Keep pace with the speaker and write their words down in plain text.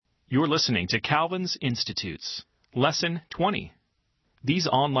You're listening to Calvin's Institutes, Lesson 20. These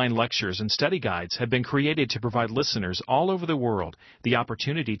online lectures and study guides have been created to provide listeners all over the world the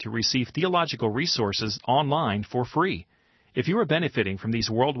opportunity to receive theological resources online for free. If you are benefiting from these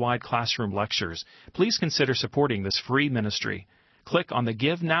worldwide classroom lectures, please consider supporting this free ministry. Click on the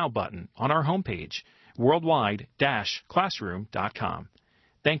Give Now button on our homepage, worldwide-classroom.com.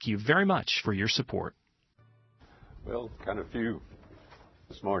 Thank you very much for your support. Well, kind of few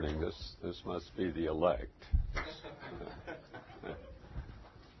this morning. This must be the elect.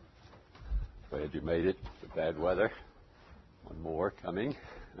 Glad you made it. The bad weather. One more coming.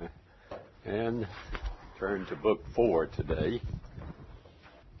 And turn to Book 4 today.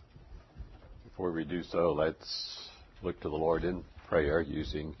 Before we do so, let's look to the Lord in prayer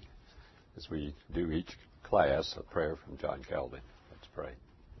using, as we do each class, a prayer from John Calvin. Let's pray.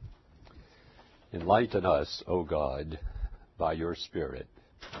 Enlighten us, O God, by your Spirit,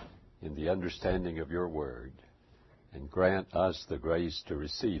 in the understanding of your word, and grant us the grace to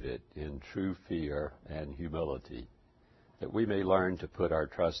receive it in true fear and humility, that we may learn to put our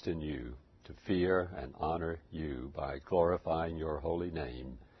trust in you, to fear and honor you by glorifying your holy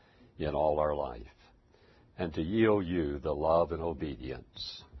name in all our life, and to yield you the love and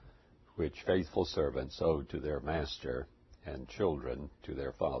obedience which faithful servants owe to their master and children to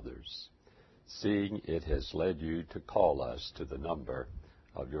their fathers, seeing it has led you to call us to the number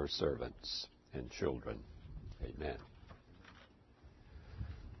of your servants and children. Amen.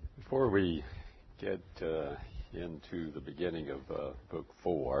 Before we get into the beginning of Book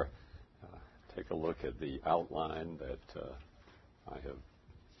 4, take a look at the outline that I have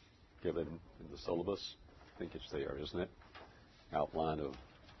given in the syllabus. I think it's there, isn't it? Outline of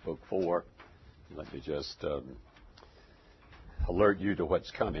Book 4. Let me just alert you to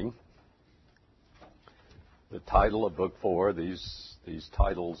what's coming. The title of Book 4, these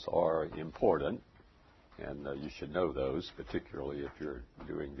titles are important, and you should know those, particularly if you're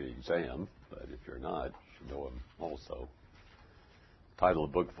doing the exam, but if you're not, you should know them also. The title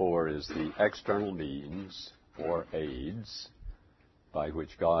of Book 4 is The External Means or Aids by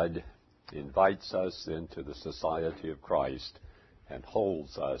which God invites us into the society of Christ and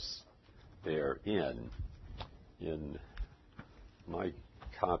holds us therein. In my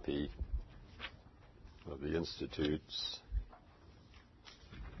copy of the Institutes,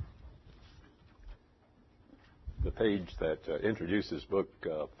 the page that introduces Book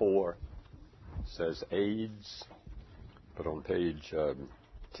 4 says AIDS, but on page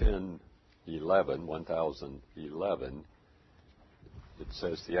 1011, it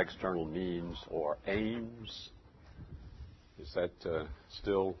says the external means or aims. Is that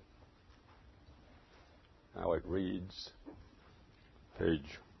still how it reads?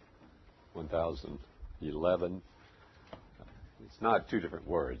 Page 1011. It's not two different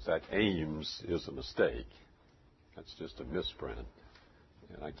words. That aims is a mistake. That's just a misprint.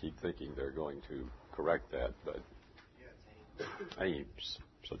 And I keep thinking they're going to correct that, but aims.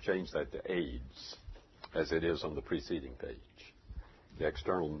 So change that to aids, as it is on the preceding page. The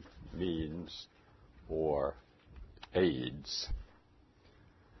external means or aids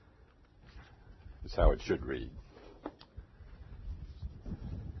is how it should read.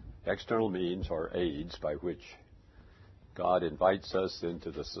 External means or aids by which God invites us into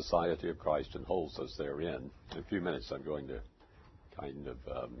the society of Christ and holds us therein. In a few minutes I'm going to kind of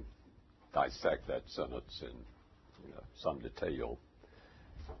dissect that sentence in some detail.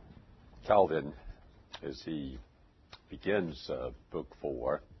 Calvin, as he begins Book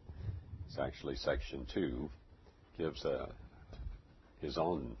 4, it's actually section 2, gives his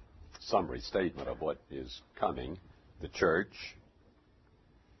own summary statement of what is coming. The church,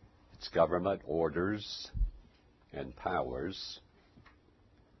 its government, orders, and powers.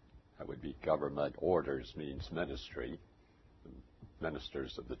 That would be government. Orders means ministry,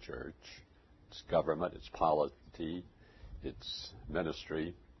 ministers of the church. Its government, its polity, its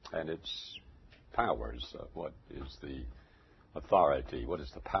ministry, and its powers. What is the authority? What is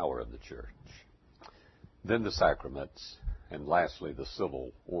the power of the church? Then the sacraments, and lastly the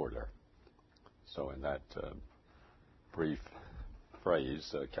civil order. So in that brief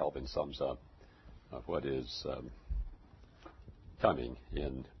phrase, Calvin sums up what is coming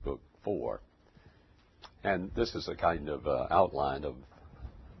in Book 4. And this is a kind of outline of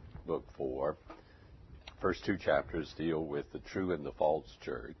Book 4. First two chapters deal with the true and the false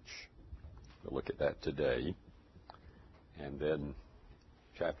church. We'll look at that today. And then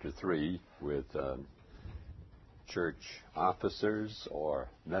chapter 3 with church officers or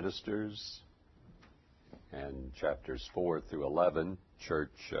ministers. And chapters 4 through 11,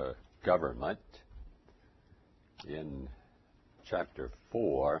 church government. In chapter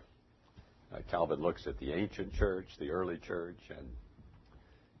 4, Calvin looks at the ancient church, the early church, and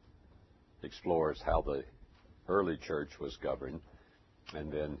explores how the early church was governed.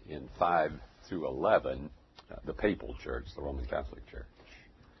 And then in 5 through 11, the papal church, the Roman Catholic Church.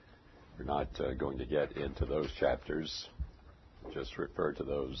 We're not going to get into those chapters, just refer to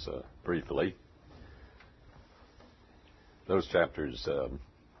those briefly. Those chapters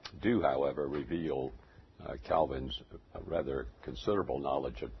do, however, reveal Calvin's rather considerable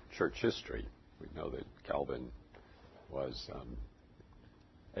knowledge of church history. We know that Calvin was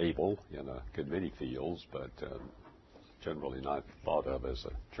able in a good many fields, but generally not thought of as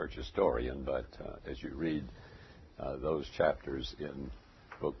a church historian. But as you read those chapters in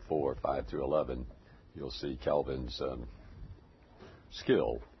Book 4, 5 through 11, you'll see Calvin's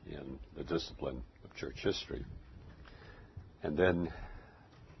skill in the discipline of church history. And then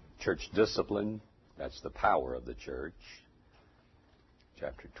church discipline, that's the power of the church.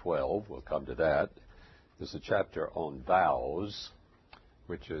 Chapter 12, we'll come to that. There's a chapter on vows,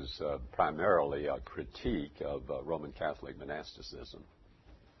 which is primarily a critique of Roman Catholic monasticism.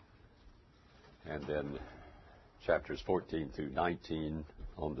 And then chapters 14 through 19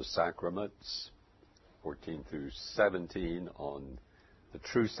 on the sacraments, 14 through 17 on the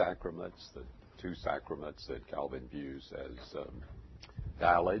true sacraments, the two sacraments that Calvin views as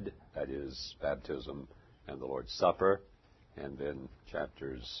valid, that is, baptism and the Lord's Supper. And then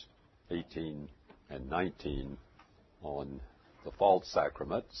chapters 18 and 19 on the false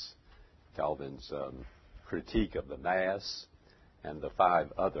sacraments, Calvin's critique of the Mass, and the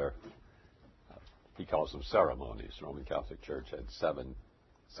 5 other, he calls them ceremonies. The Roman Catholic Church had 7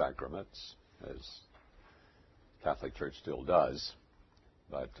 sacraments, as Catholic Church still does,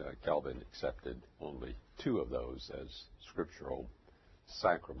 but Calvin accepted only 2 of those as scriptural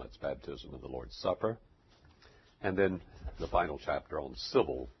sacraments, baptism and the Lord's Supper. And then the final chapter on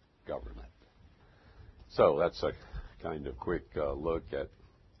civil government. So that's a kind of quick look at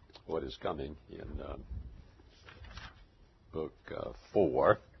what is coming in Book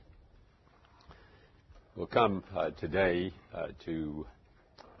 4. We'll come today to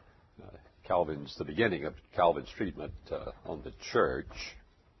the beginning of Calvin's treatment on the church.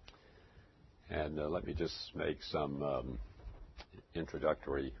 And let me just make some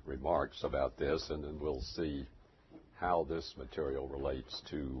introductory remarks about this, and then we'll see how this material relates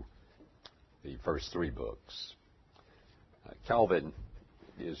to the first 3 books. Calvin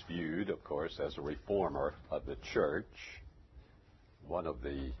is viewed, of course, as a reformer of the church. One of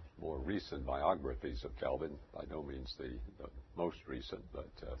the more recent biographies of Calvin, by no means the most recent, but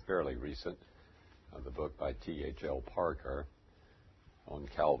fairly recent, the book by T.H.L. Parker on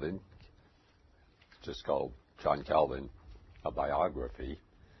Calvin, just called John Calvin, a biography.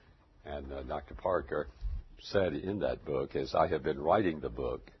 And Dr. Parker said in that book, as I have been writing the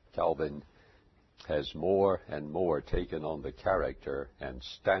book, Calvin has more and more taken on the character and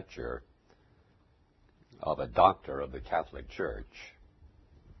stature of a doctor of the Catholic Church.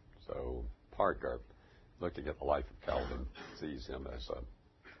 So Parker, looking at the life of Calvin, sees him as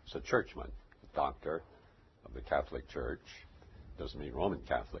a churchman, a doctor of the Catholic Church. Doesn't mean Roman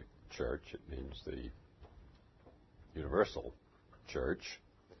Catholic Church. It means the universal church.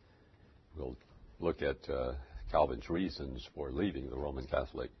 We'll look at Calvin's reasons for leaving the Roman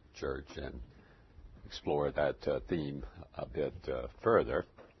Catholic Church and explore that theme a bit further.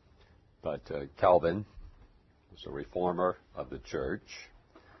 But Calvin was a reformer of the church.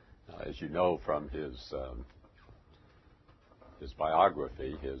 As you know from his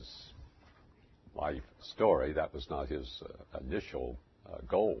biography, his life story, that was not his initial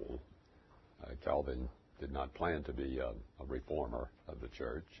goal. Calvin did not plan to be a reformer of the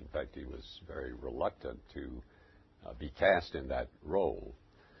church. In fact, he was very reluctant to be cast in that role.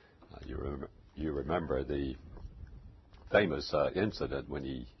 You remember the famous incident when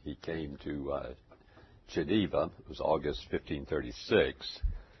he came to Geneva. It was August 1536.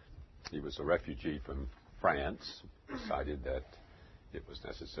 He was a refugee from France, decided that it was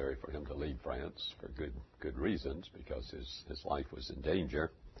necessary for him to leave France for good reasons, because his life was in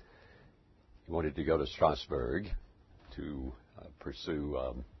danger. He wanted to go to Strasbourg to pursue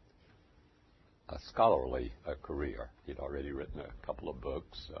a scholarly career. He'd already written a couple of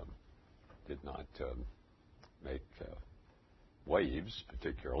books, did not make waves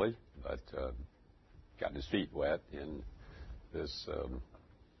particularly, but got his feet wet in this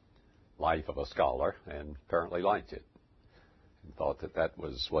life of a scholar and apparently liked it and thought that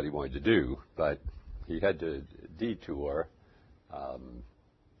was what he wanted to do. But he had to detour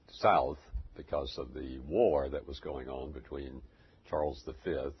south because of the war that was going on between Charles V,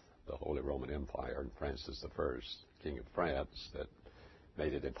 the Holy Roman Empire, and Francis I, King of France, that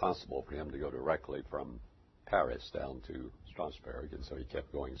made it impossible for him to go directly from Paris down to Strasbourg, and so he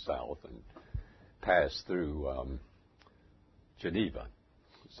kept going south and passed through Geneva,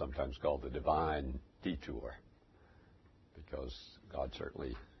 sometimes called the Divine Detour, because God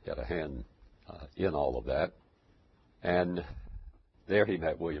certainly had a hand in all of that. And there he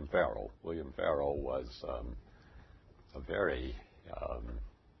met William Farel. William Farel was a very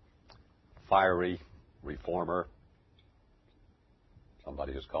fiery reformer.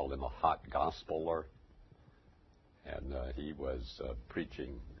 Somebody has called him a hot gospeler. And he was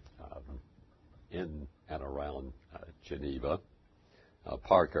preaching in and around Geneva.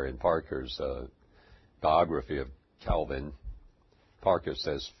 Parker, in Parker's biography of Calvin, Parker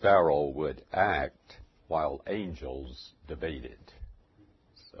says Farel would act while angels debated.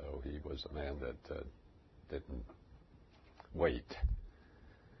 So he was a man that didn't wait.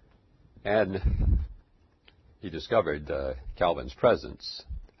 And he discovered Calvin's presence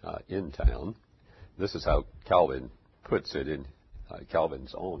in town. This is how Calvin puts it in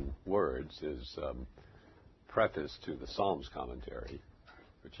Calvin's own words, his preface to the Psalms commentary,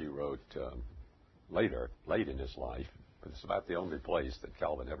 which he wrote late in his life. But it's about the only place that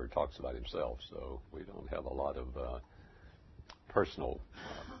Calvin ever talks about himself, so we don't have a lot of personal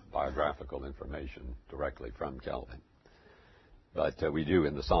biographical information directly from Calvin. But we do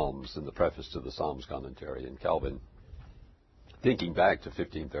in the Psalms, in the preface to the Psalms commentary. And Calvin, thinking back to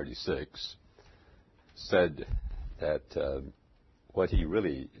 1536, said that what he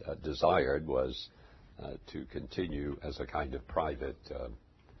really desired was to continue as a kind of private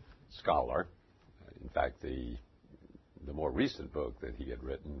scholar. In fact, the more recent book that he had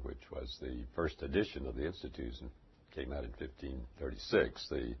written, which was the first edition of the Institutes, and came out in 1536,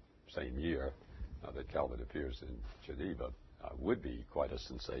 the same year that Calvin appears in Geneva, would be quite a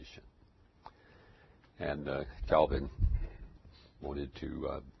sensation. And Calvin wanted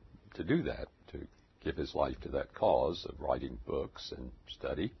to do that, to give his life to that cause of writing books and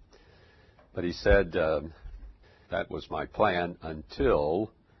study. But he said, that was my plan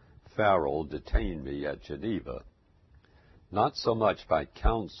until Farel detained me at Geneva, not so much by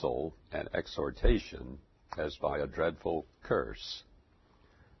counsel and exhortation as by a dreadful curse,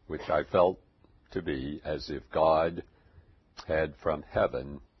 which I felt to be as if God had from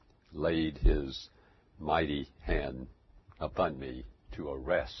heaven laid his mighty hand upon me to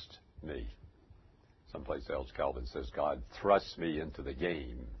arrest me. Someplace else, Calvin says, God thrust me into the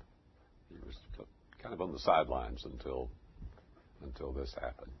game. He was kind of on the sidelines until this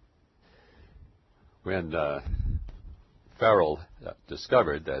happened. When Farel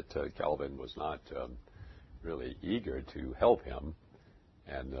discovered that Calvin was not really eager to help him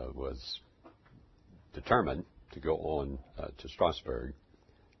and was determined to go on to Strasbourg,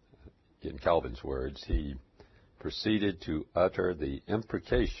 in Calvin's words, he proceeded to utter the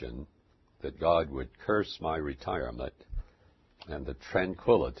imprecation that God would curse my retirement and the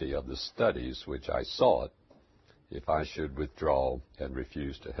tranquility of the studies which I sought if I should withdraw and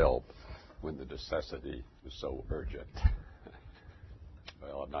refuse to help when the necessity was so urgent.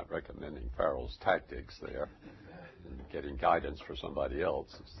 Well, I'm not recommending Farel's tactics there in getting guidance for somebody else,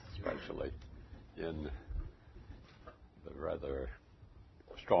 especially in the rather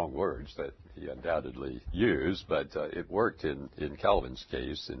strong words that he undoubtedly used, but it worked in Calvin's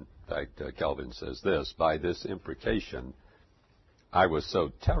case. In fact, Calvin says this: by this imprecation, I was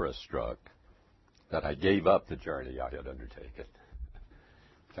so terror-struck that I gave up the journey I had undertaken.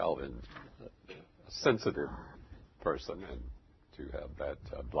 Calvin, a sensitive person, and to have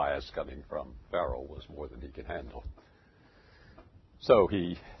that blast coming from Farel was more than he could handle. So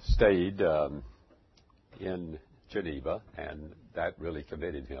he stayed in Geneva, and that really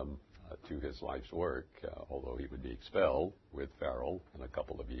committed him to his life's work. Although he would be expelled with Farel in a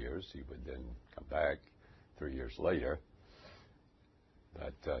couple of years, he would then come back 3 years later.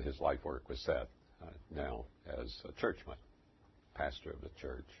 But his life work was set now as a churchman, pastor of the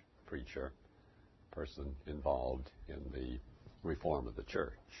church, preacher, person involved in the reform of the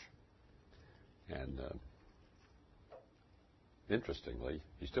church. And interestingly,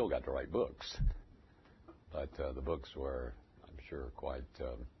 he still got to write books. But the books were, I'm sure, quite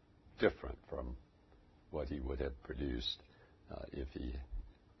different from what he would have produced if he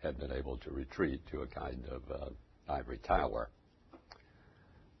had been able to retreat to a kind of ivory tower.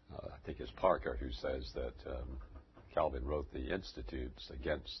 I think it's Parker who says that Calvin wrote the Institutes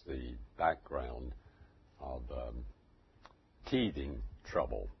against the background of teething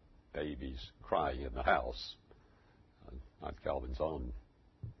trouble, babies crying in the house. Not Calvin's own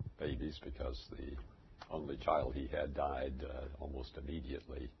babies, because the only child he had died almost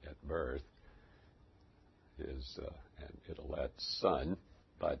immediately at birth. His and Idolette's son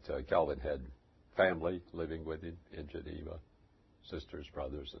But Calvin had family living with him in Geneva, sisters,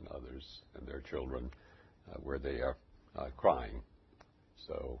 brothers, and others, and their children were there crying.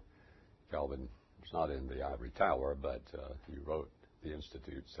 So Calvin was not in the ivory tower, but he wrote the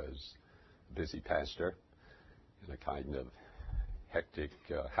Institutes as a busy pastor in a kind of hectic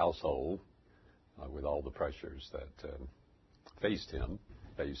household with all the pressures that faced him,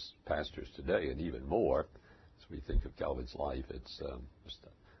 face pastors today, and even more. As we think of Calvin's life, it's just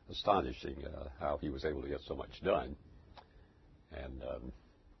astonishing how he was able to get so much done, and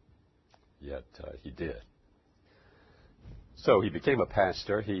yet he did. So he became a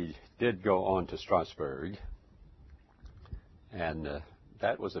pastor. He did go on to Strasbourg, and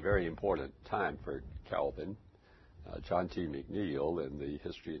that was a very important time for Calvin. John T. McNeil, in the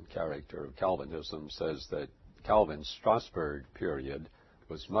History and Character of Calvinism, says that Calvin's Strasbourg period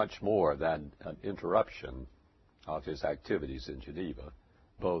was much more than an interruption of his activities in Geneva.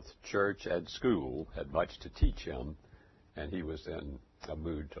 Both church and school had much to teach him, and he was in a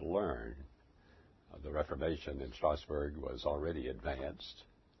mood to learn. The Reformation in Strasbourg was already advanced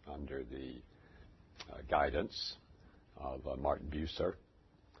under the guidance of Martin Bucer,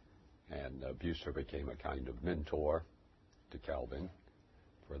 and Bucer became a kind of mentor to Calvin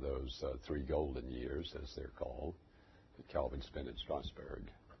for those 3 golden years, as they're called, that Calvin spent in Strasbourg.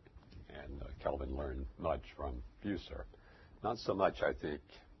 And Calvin learned much from Bucer. Not so much, I think,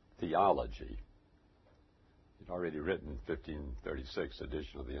 theology. He'd already written 1536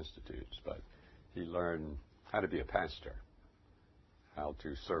 edition of the Institutes, but he learned how to be a pastor, how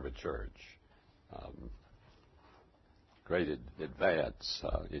to serve a church. Great advance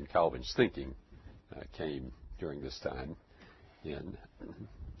in Calvin's thinking came during this time in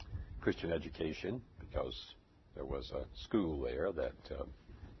Christian education, because there was a school there that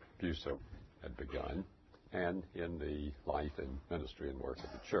Bucer had begun, and in the life and ministry and work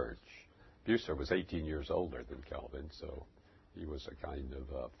of the church. Bucer was 18 years older than Calvin, so he was a kind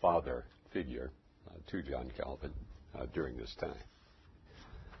of father figure to John Calvin during this time.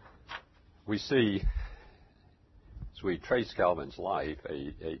 We see, as we trace Calvin's life,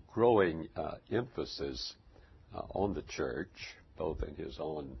 a growing emphasis on the church, both in his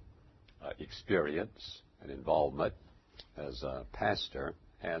own experience and involvement as a pastor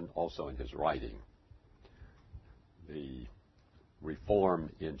and also in his writing. The reform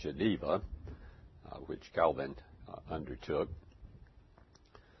in Geneva, which Calvin undertook,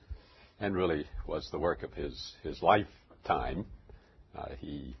 and really was the work of his lifetime.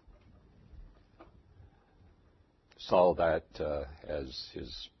 He saw that as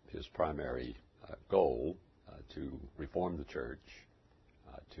his primary goal, to reform the church,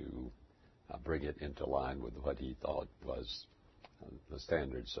 to bring it into line with what he thought was the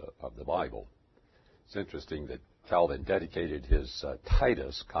standards of the Bible. It's interesting that Calvin dedicated his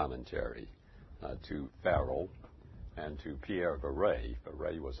Titus commentary to Farel and to Pierre Viret.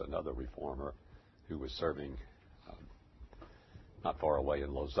 Viret was another reformer who was serving not far away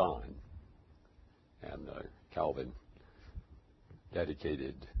in Lausanne. And Calvin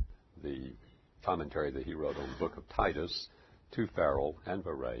dedicated the commentary that he wrote on the book of Titus to Farel and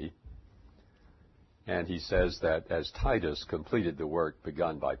Viret. And he says that as Titus completed the work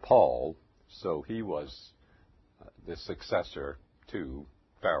begun by Paul, so he was the successor to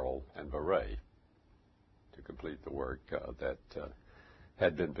Farel and Viret to complete the work that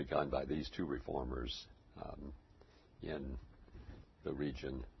had been begun by these two reformers in the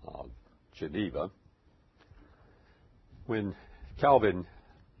region of Geneva. When Calvin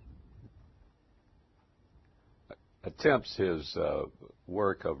attempts his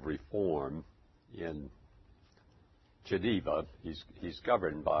work of reform in Geneva, he's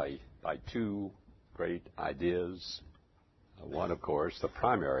governed by two great ideas. One, of course, the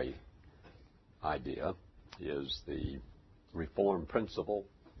primary idea is the reform principle,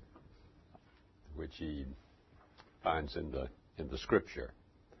 which he finds in the Scripture.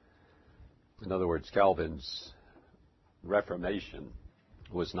 In other words, Calvin's Reformation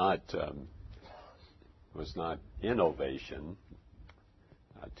was not innovation.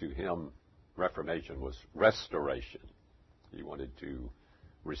 To him, Reformation was restoration. He wanted to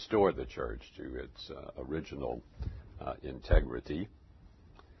restore the church to its original integrity.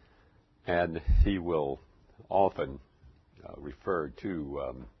 And he will often refer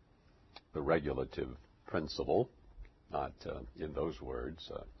to the regulative principle, not in those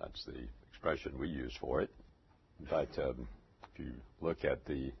words. That's the expression we use for it. But if you look at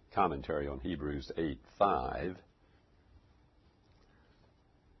the commentary on Hebrews 8:5,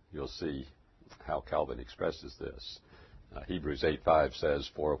 you'll see how Calvin expresses this. Hebrews 8:5 says,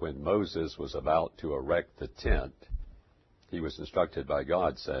 "For when Moses was about to erect the tent, he was instructed by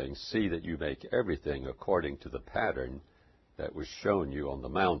God, saying, "See that you make everything according to the pattern that was shown you on the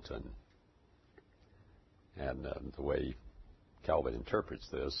mountain." And the way Calvin interprets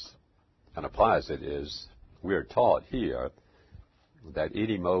this and applies it is, we are taught here that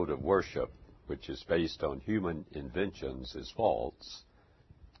any mode of worship which is based on human inventions is false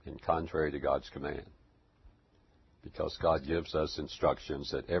and contrary to God's command. Because God gives us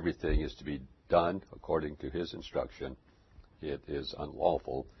instructions that everything is to be done according to His instruction, it is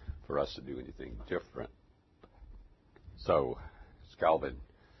unlawful for us to do anything different. So, as Calvin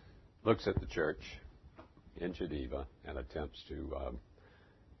looks at the church in Geneva and attempts to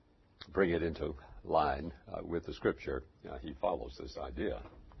bring it into line with the Scripture, he follows this idea.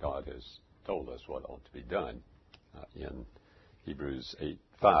 God has told us what ought to be done. In Hebrews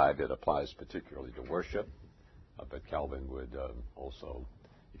 8:5, it applies particularly to worship, but Calvin would also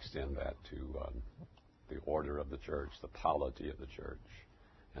extend that to the order of the church, the polity of the church,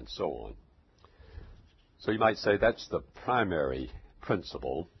 and so on. So you might say that's the primary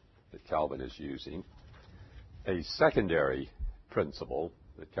principle that Calvin is using. A secondary principle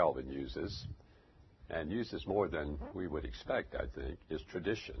that Calvin uses, and uses more than we would expect, I think, is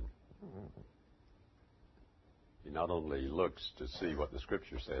tradition. He not only looks to see what the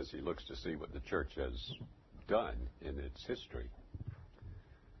Scripture says, he looks to see what the church has done in its history.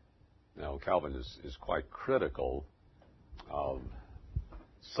 Now, Calvin is quite critical of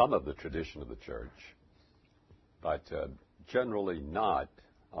some of the tradition of the church, but generally not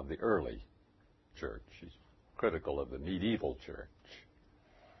of the early church. He's critical of the medieval church,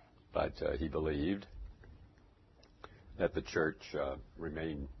 but he believed that the church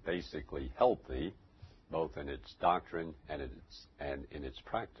remained basically healthy, both in its doctrine and in its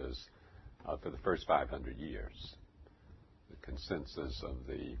practice, for the first 500 years. The consensus of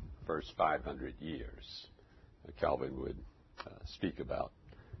the first 500 years, Calvin would speak about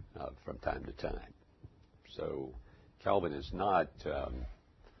from time to time. So Calvin is not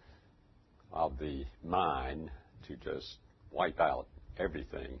of the mind to just wipe out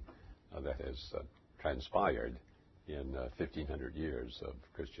everything that has transpired in 1,500 years of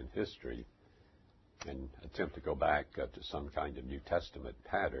Christian history and attempt to go back to some kind of New Testament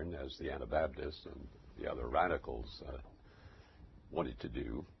pattern, as the Anabaptists and the other radicals wanted to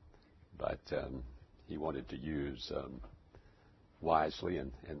do. But he wanted to use wisely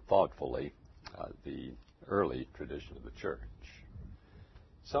and thoughtfully the early tradition of the church.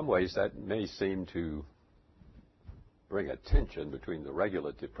 In some ways, that may seem to bring a tension between the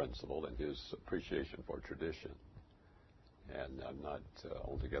regulative principle and his appreciation for tradition. And I'm not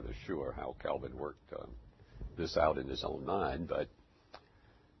altogether sure how Calvin worked this out in his own mind, but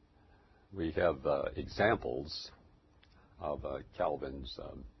we have examples of Calvin's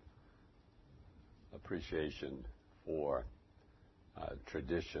appreciation for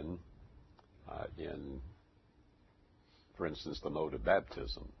tradition in, for instance, the mode of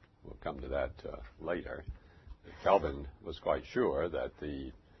baptism. We'll come to that later. Calvin was quite sure that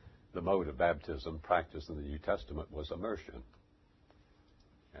the mode of baptism practiced in the New Testament was immersion.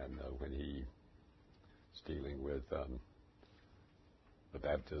 And when he was dealing with the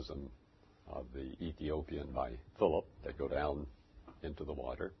baptism of the Ethiopian by Philip, they go down into the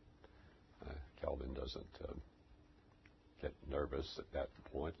water. Calvin doesn't get nervous at that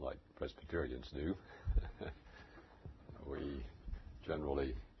point like Presbyterians do. We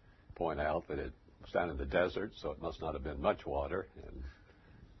generally point out that it was down in the desert, so it must not have been much water, and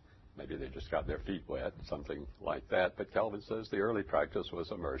maybe they just got their feet wet, something like that. But Calvin says the early practice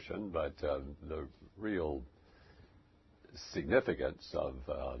was immersion, but the real significance of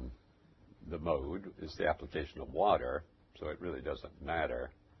the mode is the application of water, so it really doesn't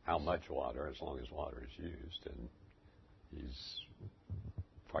matter how much water as long as water is used. And he's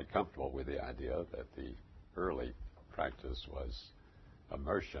quite comfortable with the idea that the early practice was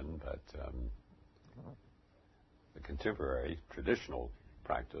immersion, but the contemporary traditional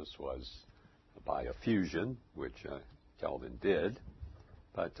practice was by effusion, which Calvin did,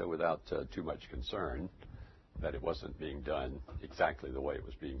 but without too much concern that it wasn't being done exactly the way it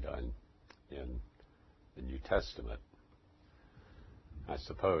was being done in the New Testament. I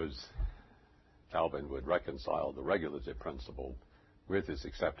suppose Calvin would reconcile the regulative principle with his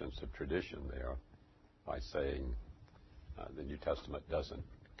acceptance of tradition there by saying the New Testament doesn't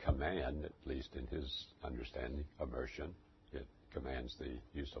command, at least in his understanding, immersion. It commands the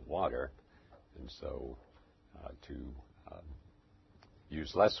use of water, and so to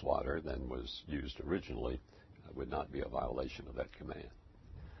use less water than was used originally would not be a violation of that command.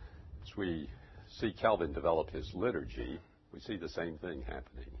 As we see Calvin develop his liturgy, we see the same thing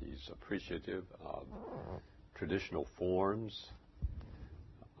happening. He's appreciative of traditional forms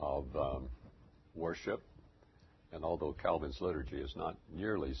of worship. And although Calvin's liturgy is not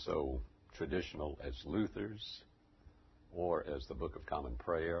nearly so traditional as Luther's or as the Book of Common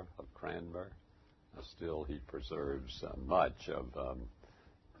Prayer of Cranmer, still he preserves much of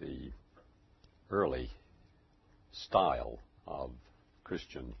the early style of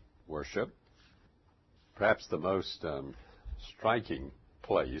Christian worship. Perhaps the most striking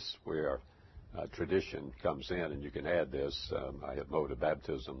place where tradition comes in, and you can add this, I have mode of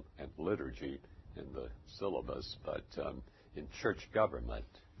baptism and liturgy in the syllabus, but in church government,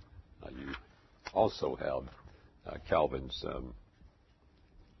 you also have Calvin's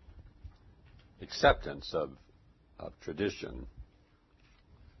acceptance of tradition,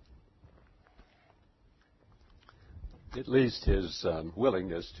 at least his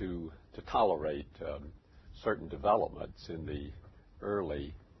willingness to tolerate certain developments in the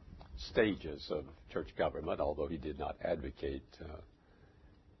early stages of church government, although he did not advocate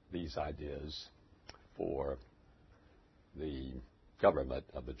these ideas for the government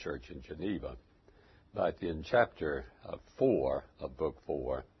of the church in Geneva. But in chapter 4 of Book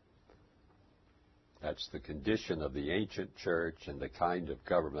 4, that's the condition of the ancient church and the kind of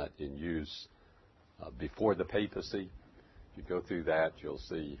government in use before the papacy. If you go through that, you'll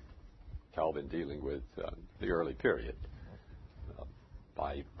see Calvin dealing with the early period.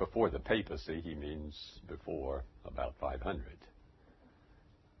 By before the papacy, he means before about 500.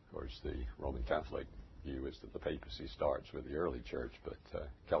 Of course, the Roman Catholic view is that the papacy starts with the early church, but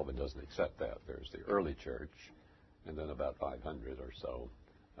Calvin doesn't accept that. There's the early church, and then about 500 or so,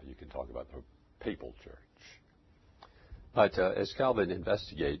 you can talk about the papal church. But as Calvin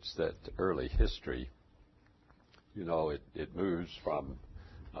investigates that early history, you know, it moves from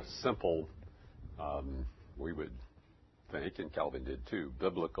a simple, we would think, and Calvin did too,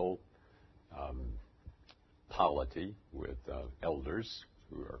 biblical polity with elders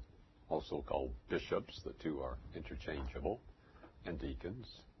who are also called bishops. The two are interchangeable, and deacons,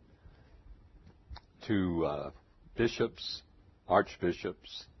 to bishops,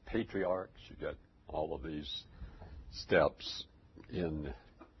 archbishops, patriarchs. You get all of these steps in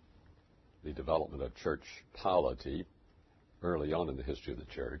the development of church polity early on in the history of the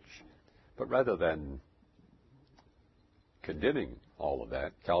church. But rather than condemning all of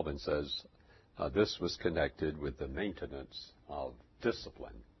that, Calvin says this was connected with the maintenance of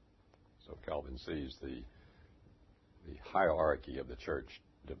discipline. So Calvin sees the hierarchy of the church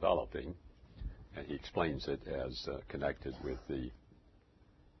developing, and he explains it as connected with the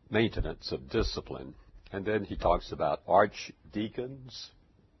maintenance of discipline. And then he talks about archdeacons.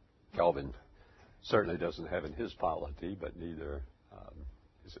 Calvin certainly doesn't have in his polity, but neither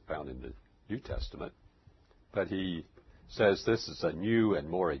is it found in the New Testament. But he says this is a new and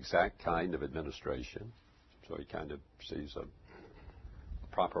more exact kind of administration. So he kind of sees a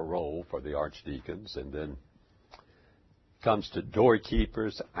proper role for the archdeacons, and then comes to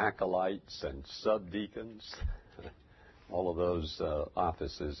doorkeepers, acolytes, and subdeacons. All of those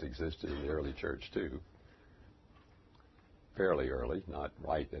offices existed in the early church too. Fairly early, not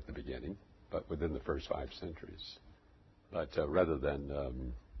right at the beginning, but within the first 5 centuries. But rather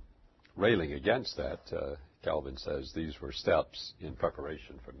than railing against that, Calvin says these were steps in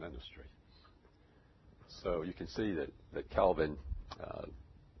preparation for ministry. So you can see that Calvin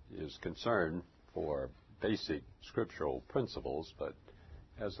is concerned for basic scriptural principles, but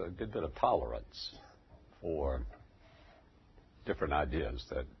has a good bit of tolerance for different ideas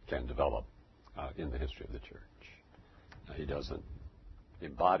that can develop in the history of the church. He doesn't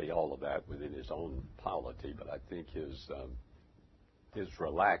embody all of that within his own polity, but I think his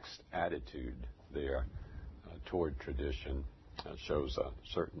relaxed attitude there toward tradition shows a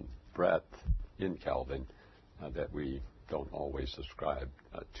certain breadth in Calvin that we don't always ascribe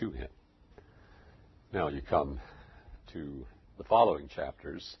to him. Now you come to the following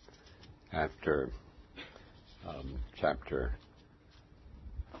chapters after chapter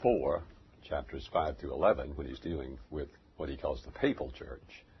 4, chapters 5 through 11, when he's dealing with what he calls the papal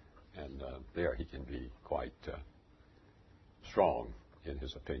church. And there he can be quite strong in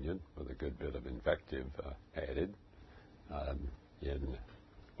his opinion, with a good bit of invective added in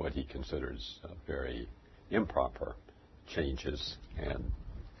what he considers very improper changes and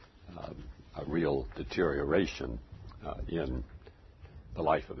a real deterioration in the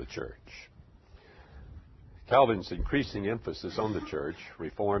life of the church. Calvin's increasing emphasis on the church,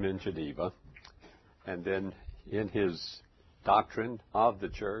 reform in Geneva, and then in his doctrine of the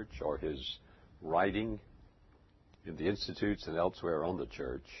church, or his writing in the institutes and elsewhere on the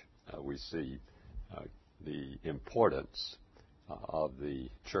church, we see the importance of the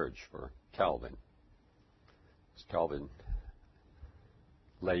church for Calvin. Calvin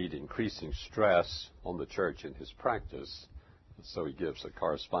laid increasing stress on the church in his practice, so he gives a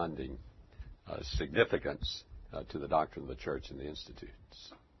corresponding significance to the doctrine of the church in the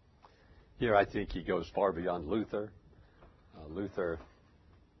Institutes. Here I think he goes far beyond Luther. Luther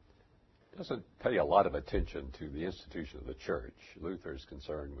doesn't pay a lot of attention to the institution of the church. Luther is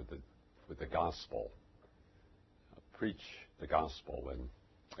concerned with the gospel. Preach the gospel and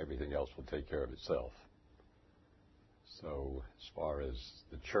everything else will take care of itself. So as far as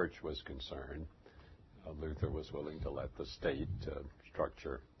the church was concerned, Luther was willing to let the state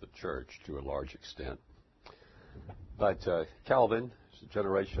structure the church to a large extent. But Calvin, a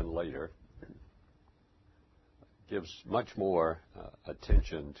generation later, gives much more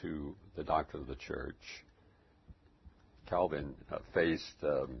attention to the doctrine of the church. Calvin faced,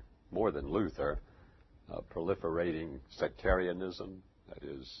 more than Luther, proliferating sectarianism, that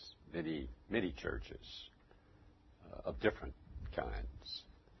is, many churches of different kinds,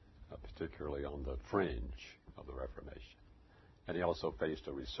 particularly on the fringe of the Reformation. And he also faced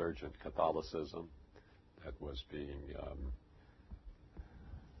a resurgent Catholicism that was being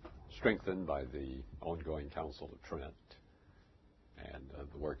strengthened by the ongoing Council of Trent and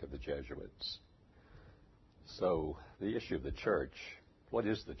the work of the Jesuits. So the issue of the church, what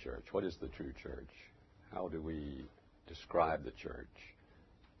is the church? What is the true church? How do we describe the church?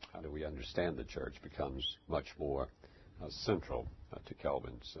 How do we understand the church becomes much more central to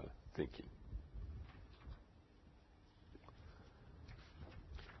Calvin's thinking.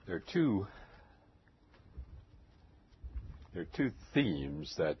 There are two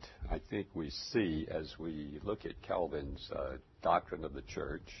themes that I think we see as we look at Calvin's doctrine of the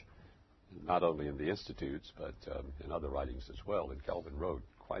church, not only in the Institutes, but in other writings as well. And Calvin wrote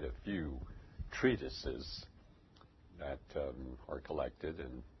quite a few treatises that are collected,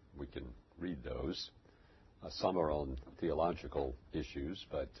 and we can read those. Some are on theological issues,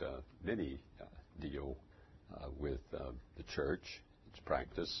 but many deal with the church, its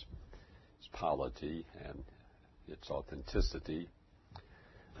practice, its polity, and its authenticity.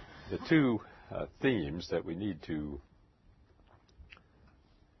 The two themes that we need to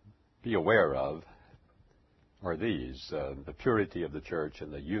be aware of are these, the purity of the church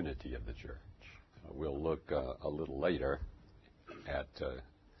and the unity of the church. We'll look a little later at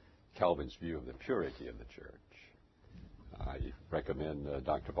Calvin's view of the purity of the church. I recommend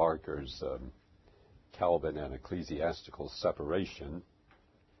Dr. Barker's Calvin and Ecclesiastical Separation,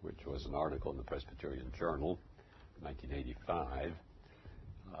 which was an article in the Presbyterian Journal, 1985,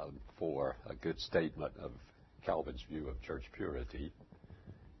 for a good statement of Calvin's view of church purity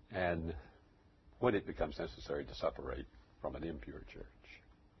and when it becomes necessary to separate from an impure church.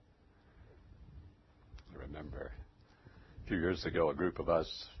 I remember a few years ago a group of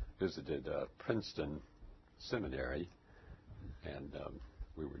us visited Princeton Seminary, and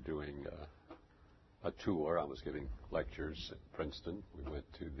we were doing a tour. I was giving lectures at Princeton. We went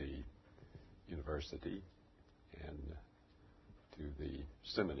to the university and to the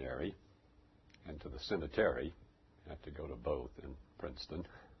seminary and to the cemetery. You have to go to both in Princeton,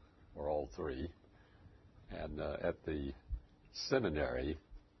 or all three. And at the seminary,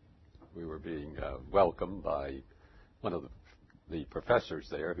 we were being welcomed by one of the professors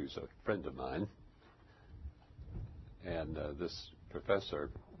there, who's a friend of mine. And this professor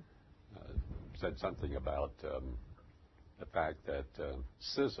said something about the fact that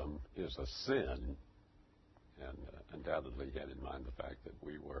schism is a sin, and undoubtedly had in mind the fact that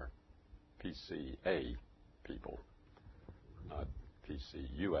we were PCA people, not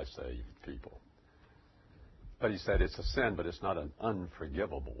PCUSA people. But he said it's a sin, but it's not an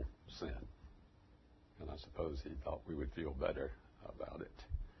unforgivable sin. And I suppose he thought we would feel better about it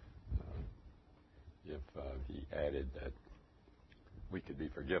if he added that we could be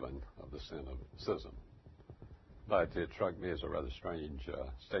forgiven of the sin of schism. But it struck me as a rather strange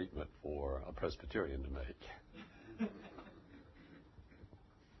statement for a Presbyterian to make.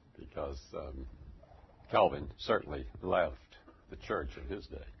 Because Calvin certainly left the church in his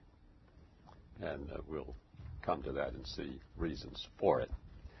day. And we'll come to that and see reasons for it.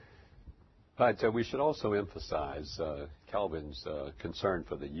 But we should also emphasize Calvin's concern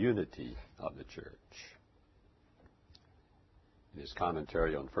for the unity of the church. In his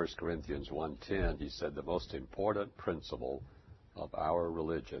commentary on 1 Corinthians 1:10, he said, the most important principle of our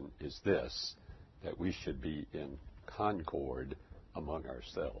religion is this, that we should be in concord among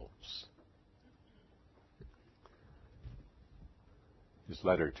ourselves. His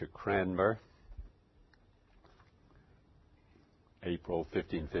letter to Cranmer, April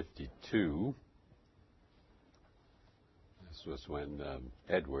 1552. This was when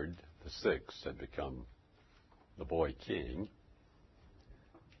Edward VI had become the boy king.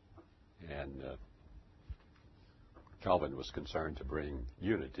 And Calvin was concerned to bring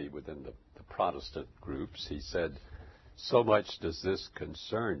unity within the Protestant groups. He said, "So much does this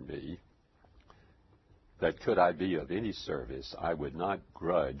concern me that could I be of any service, I would not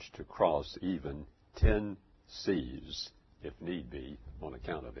grudge to cross even 10 seas, if need be, on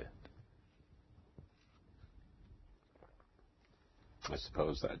account of it." I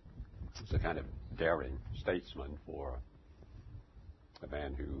suppose that is a kind of daring statesman for a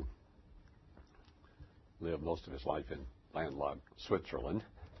man who lived most of his life in landlocked Switzerland.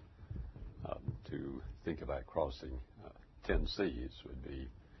 To think about crossing 10 seas would be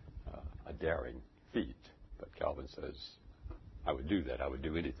a daring feat. But Calvin says, I would do that. I would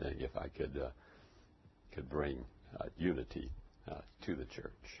do anything if I could bring unity to the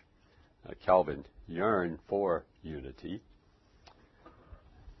church. Calvin yearned for unity.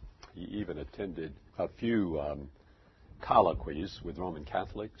 He even attended a few colloquies with Roman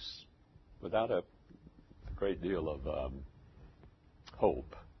Catholics without a great deal of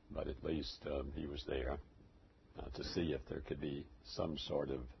hope, but at least he was there to see if there could be some sort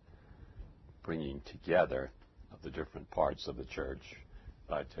of bringing together of the different parts of the church.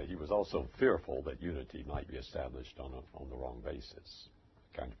 But he was also fearful that unity might be established on the wrong basis,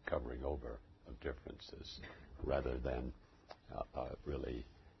 kind of covering over of differences rather than really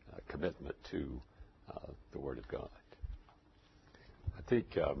commitment to the Word of God. I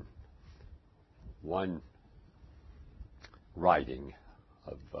think one writing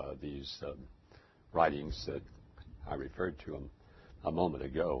of these writings that I referred to a moment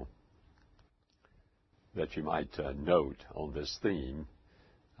ago that you might note on this theme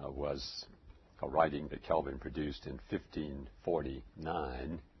was a writing that Calvin produced in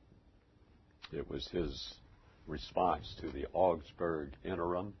 1549. It was his response to the Augsburg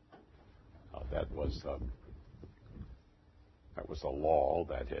Interim. That was a law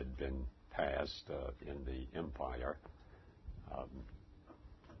that had been passed in the empire.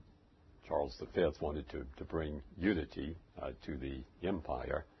 Charles V wanted to bring unity to the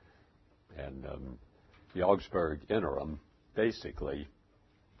empire, and the Augsburg Interim basically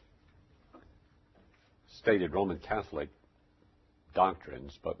stated Roman Catholic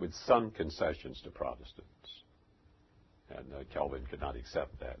doctrines, but with some concessions to Protestants. And Calvin could not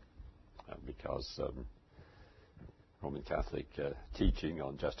accept that because Roman Catholic teaching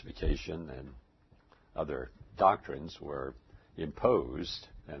on justification and other doctrines were imposed,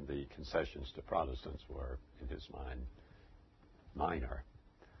 and the concessions to Protestants were, in his mind, minor.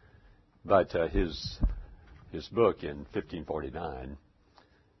 But his book in 1549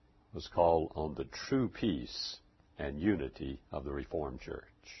 was called On the True Peace and Unity of the Reformed Church.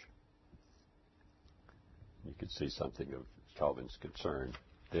 You could see something of Calvin's concern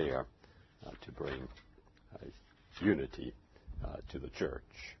there to bring unity to the church.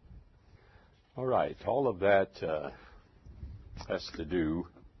 All right, all of that has to do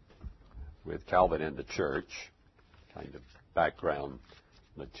with Calvin and the church, kind of background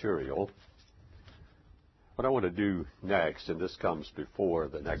material. What I want to do next, and this comes before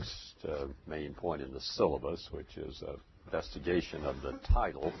the next main point in the syllabus, which is investigation of the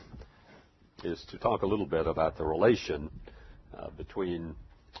title, is to talk a little bit about the relation between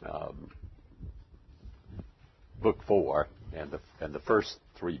Book 4 and the first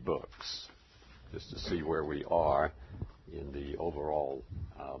 3 books, just to see where we are in the overall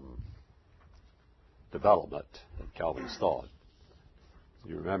development of Calvin's thought.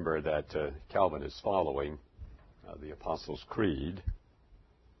 You remember that Calvin is following the Apostles' Creed.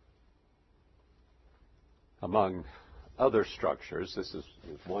 Among other structures, this is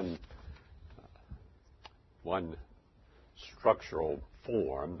one structural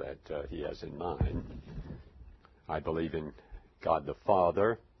form that he has in mind. I believe in God the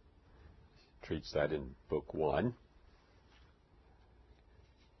Father. Treats that in Book 1.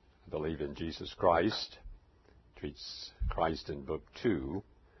 I believe in Jesus Christ. Treats Christ in Book 2.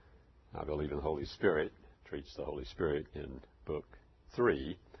 I believe in the Holy Spirit. Treats the Holy Spirit in Book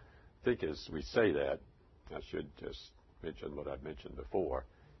 3. I think as we say that, I should just mention what I've mentioned before,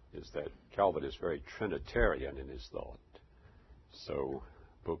 is that Calvin is very Trinitarian in his thought. So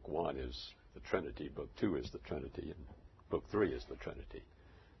Book 1 is the Trinity, Book 2 is the Trinity, and Book 3 is the Trinity.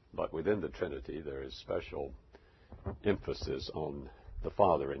 But within the Trinity, there is special emphasis on the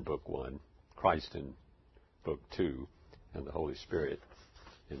Father in Book 1, Christ in Book 2, and the Holy Spirit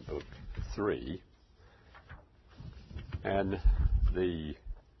in Book 3. And the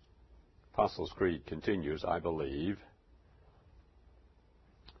Apostles' Creed continues, I believe,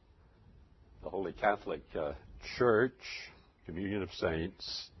 the Holy Catholic Church, communion of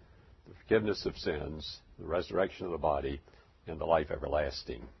saints, the forgiveness of sins, the resurrection of the body, and the life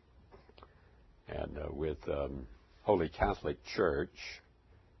everlasting. And with Holy Catholic Church,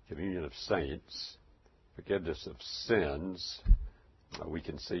 communion of saints, forgiveness of sins, we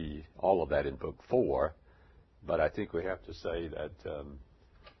can see all of that in Book 4, but I think we have to say that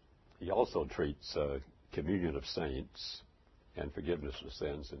he also treats communion of saints and forgiveness of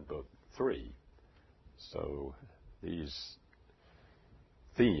sins in Book 3. So these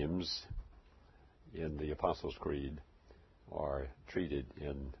themes in the Apostles' Creed are treated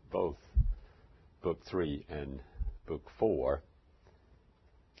in both Book 3 and Book 4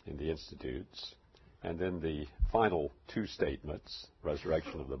 in the Institutes. And then the final two statements,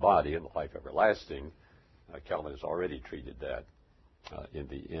 resurrection of the body and the life everlasting, Calvin has already treated that in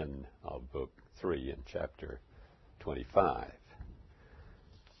the end of Book 3 in chapter 25.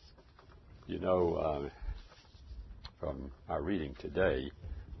 You know, from our reading today,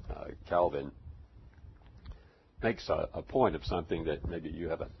 Calvin makes a point of something that maybe you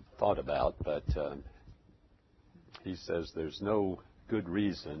haven't thought about, but he says there's no good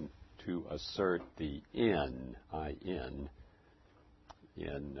reason to assert the I-N,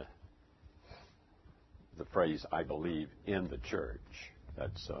 in the phrase, I believe in the church.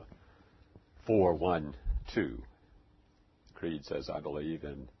 That's 4:1-2. Creed says, I believe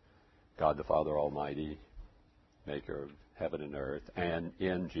in God the Father Almighty, maker of heaven and earth, and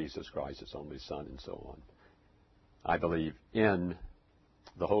in Jesus Christ, his only Son, and so on. I believe in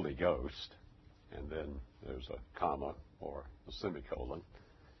the Holy Ghost, and then there's a comma or a semicolon,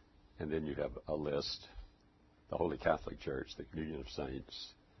 and then you have a list, the Holy Catholic Church, the communion of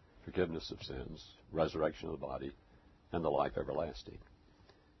saints, forgiveness of sins, resurrection of the body, and the life everlasting.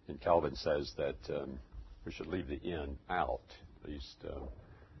 And Calvin says that we should leave the in out, at least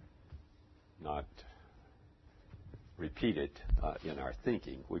not repeat it in our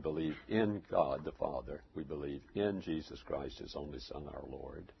thinking. We believe in God the Father. We believe in Jesus Christ, his only Son, our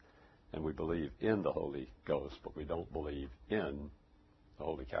Lord. And we believe in the Holy Ghost, but we don't believe in the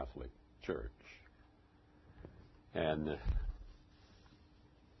Holy Catholic Church. And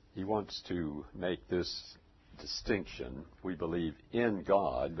he wants to make this distinction. We believe in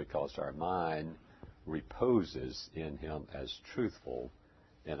God because our mind reposes in him as truthful,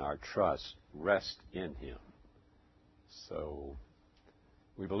 and our trust rests in him. So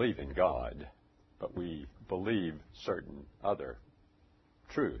we believe in God, but we believe certain other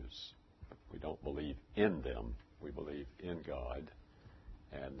truths. We don't believe in them. We believe in God.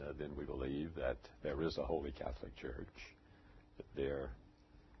 And then we believe that there is a Holy Catholic Church, that there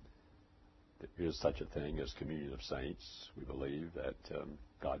is such a thing as communion of saints. We believe that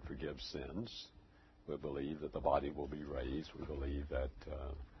God forgives sins. We believe that the body will be raised. We believe that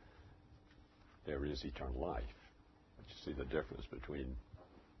there is eternal life. But you see the difference between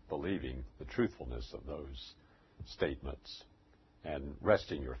believing the truthfulness of those statements and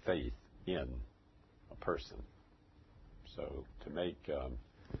resting your faith in a person. So to make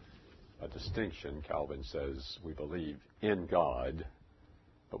a distinction, Calvin says we believe in God,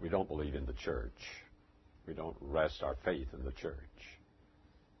 but we don't believe in the church. We don't rest our faith in the church.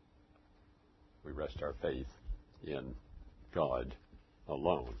 We rest our faith in God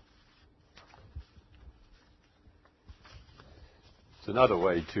alone. It's another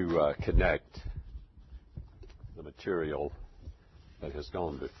way to connect the material that has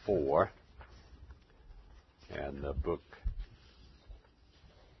gone before and Book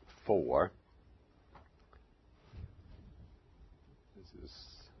 4. This is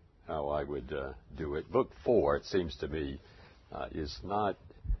how I would do it. Book 4, it seems to me, is not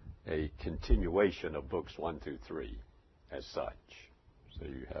a continuation of books 1 through 3 as such. So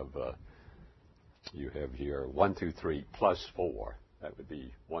you have here 1 through 3 plus 4. That would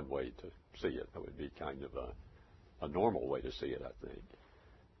be one way to see it. That would be kind of a normal way to see it, I think.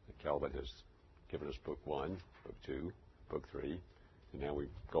 Calvin has given us Book 1, Book 2, Book 3, and now we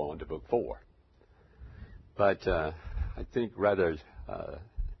go on to Book 4. But I think rather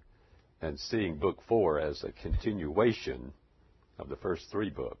than seeing Book 4 as a continuation of the first 3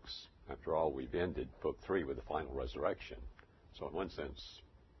 books, after all, we've ended Book 3 with the final resurrection. So in one sense,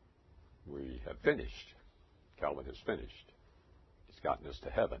 we have finished. Calvin has finished. He's gotten us to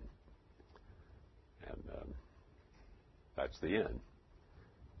heaven. And that's the end.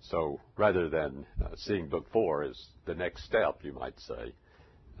 So rather than seeing Book 4 as the next step, you might say,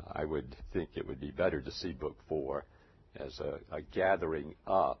 I would think it would be better to see Book 4 as a gathering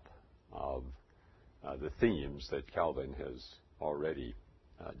up of the themes that Calvin has already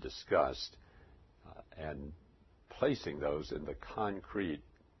discussed and placing those in the concrete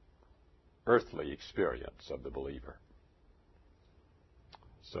earthly experience of the believer.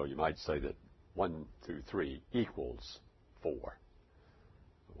 So you might say that 1 through 3 equals 4.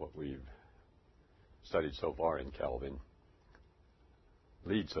 What we've studied so far in Calvin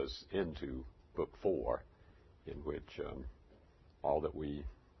leads us into Book 4, in which all that we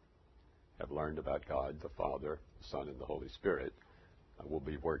have learned about God, the Father, the Son, and the Holy Spirit will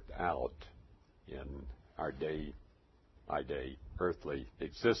be worked out in our day-by-day earthly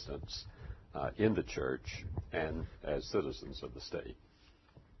existence in the church and as citizens of the state.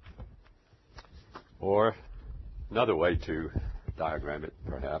 Or another way to diagram it,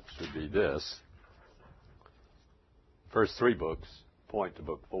 perhaps, would be this. First 3 books point to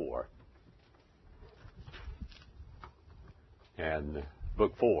Book 4. And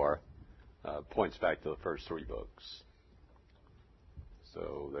Book 4 points back to the first 3 books.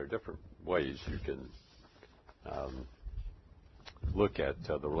 So there are different ways you can look at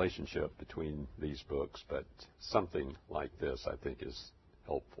the relationship between these books, but something like this, I think, is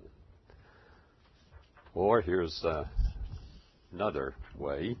helpful. Or here's another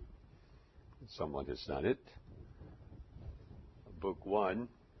way. Someone has done it. Book 1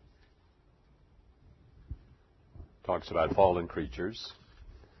 talks about fallen creatures.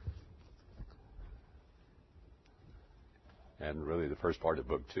 And really the first part of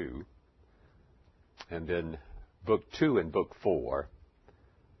Book 2. And then Book 2 and Book 4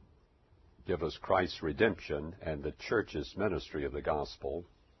 give us Christ's redemption and the church's ministry of the gospel,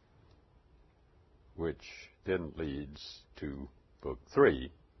 which then leads to Book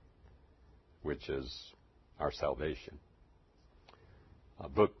 3, which is our salvation.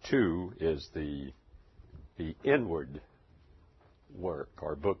 Book 2 is the inward work,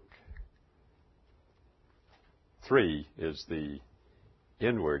 or Book 3 is the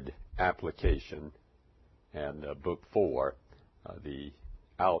inward application, and Book 4, the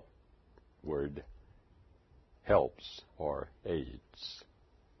outward helps or aids.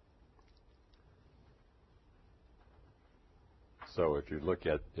 So if you look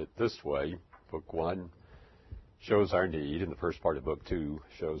at it this way, Book 1 shows our need, and the first part of Book 2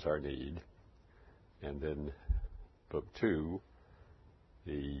 shows our need. And then Book 2,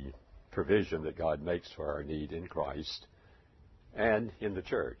 the provision that God makes for our need in Christ and in the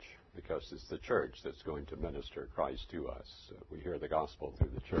church, because it's the church that's going to minister Christ to us. We hear the gospel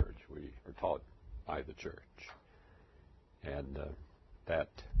through the church. We are taught by the church. And that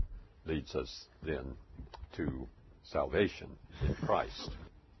leads us then to salvation in Christ.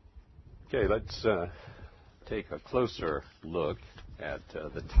 Okay, let's take a closer look at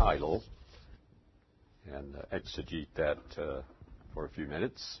the title and exegete that for a few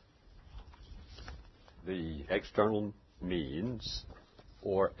minutes. The external means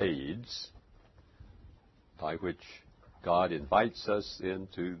or aids by which God invites us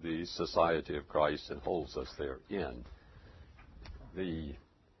into the society of Christ and holds us therein. The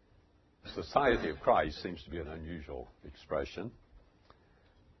society of Christ seems to be an unusual expression.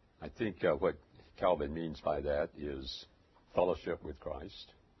 I think what Calvin means by that is fellowship with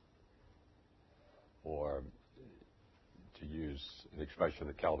Christ, or to use an expression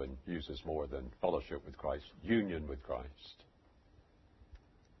that Calvin uses more than fellowship with Christ, union with Christ.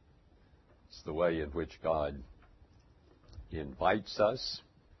 It's the way in which God invites us.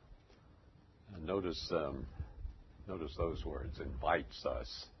 And notice those words, invites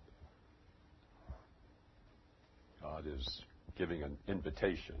us. God is giving an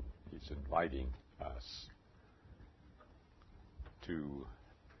invitation. He's inviting us to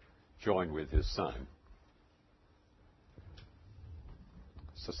join with His Son.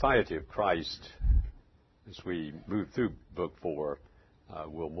 Society of Christ, as we move through Book 4,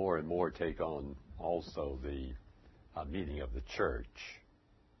 will more and more take on also the meaning of the church.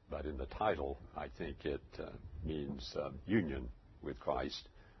 But in the title, I think it means union with Christ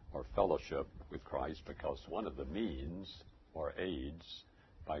or fellowship with Christ, because one of the means or aids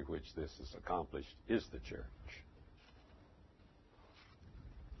by which this is accomplished is the church.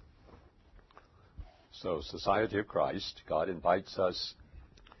 So, society of Christ, God invites us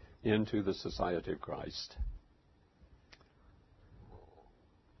into the society of Christ.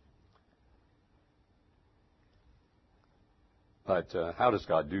 But how does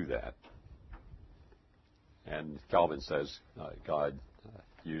God do that? And Calvin says God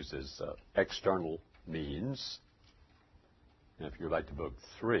uses external means. And if you go back to Book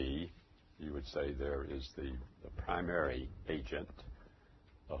 3, you would say there is the primary agent,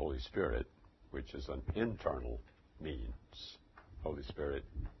 the Holy Spirit, which is an internal means. Holy Spirit,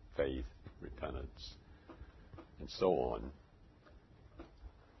 faith, repentance, and so on.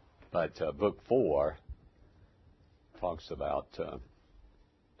 But Book 4 talks about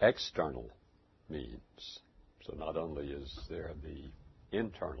external means. So not only is there the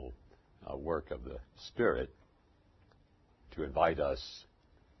internal work of the Spirit to invite us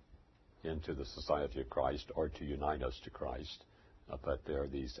into the society of Christ or to unite us to Christ. But there are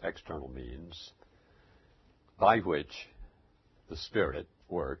these external means by which the Spirit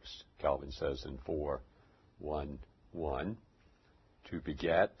works, Calvin says in 4:1:1, to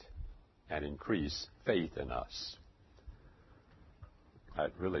beget and increase faith in us.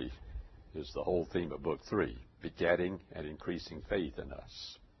 That really is the whole theme of Book 3, begetting and increasing faith in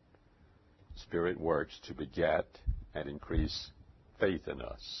us. Spirit works to beget and increase faith in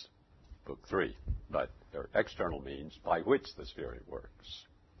us. Book 3. But there are external means by which the Spirit works.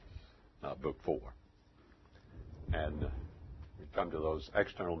 Book 4. And we come to those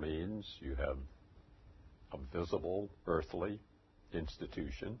external means. You have a visible, earthly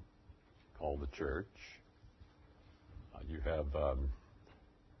institution called the church. You have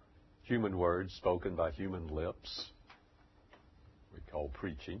human words spoken by human lips, we call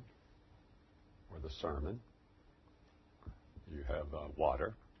preaching, or the sermon. You have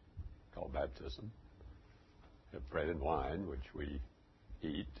water, called baptism. You have bread and wine, which we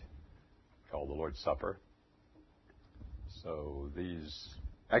eat, called the Lord's Supper. So these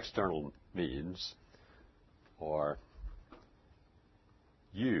external means are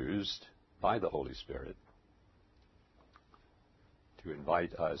used by the Holy Spirit to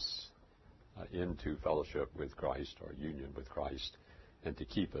invite us into fellowship with Christ or union with Christ and to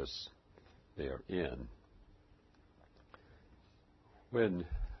keep us therein. When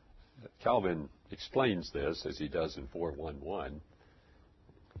Calvin explains this, as he does in 4:1:1,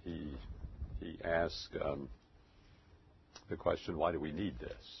 he asks the question, why do we need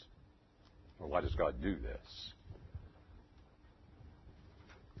this? Or why does God do this?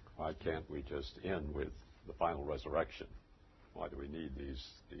 Why can't we just end with the final resurrection? Why do we need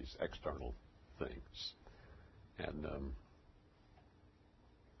these external things? And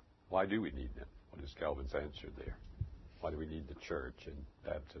why do we need them? What is Calvin's answer there? Why do we need the church and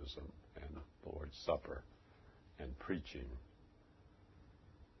baptism and the Lord's Supper and preaching?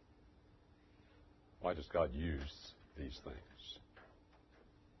 Why does God use these things?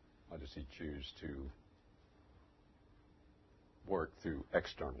 Why does he choose to work through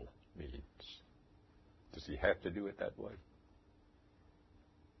external means? Does he have to do it that way?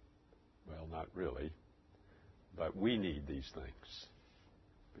 Well, not really. But we need these things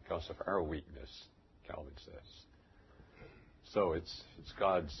because of our weakness, Calvin says. So it's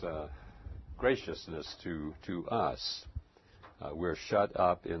God's graciousness to us. We're shut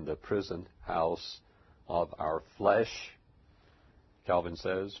up in the prison house of our flesh. Calvin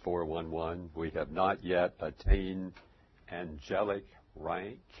says, 4:1:1, we have not yet attained angelic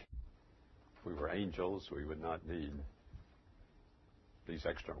rank. If we were angels, we would not need these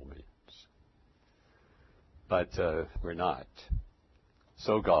external means. But we're not.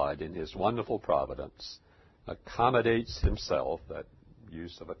 So God, in his wonderful providence, accommodates himself, that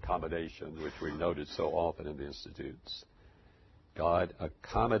use of accommodation which we noted so often in the Institutes. God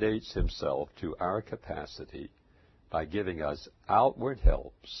accommodates himself to our capacity by giving us outward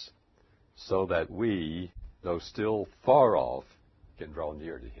helps so that we, though still far off, can draw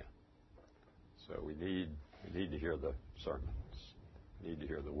near to him. So we need to hear the sermons. We need to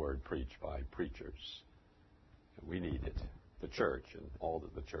hear the word preached by preachers. And we need it, the church and all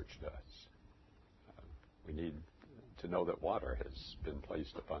that the church does. We need to know that water has been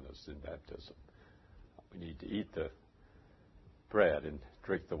placed upon us in baptism. We need to eat the bread and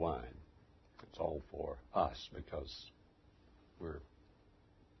drink the wine. It's all for us because we're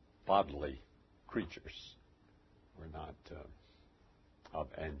bodily creatures. We're not of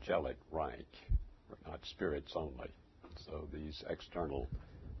angelic rank. We're not spirits only. So these external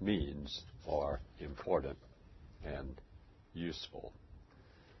means are important and useful.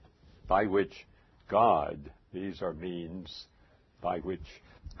 By which God, these are means by which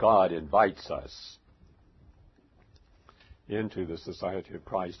God invites us into the society of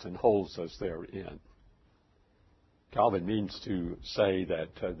Christ and holds us therein. Calvin means to say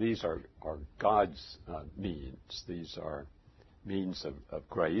that these are God's means. These are means of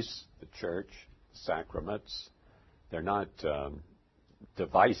grace, the church, sacraments. They're not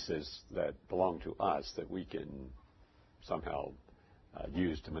devices that belong to us that we can somehow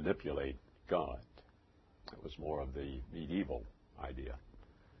use to manipulate God. It was more of the medieval idea,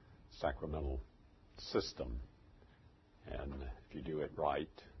 sacramental system. And if you do it right,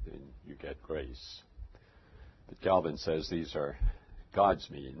 then you get grace. But Calvin says these are God's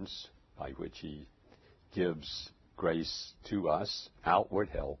means by which he gives grace to us, outward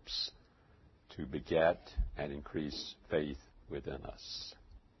helps to beget and increase faith within us.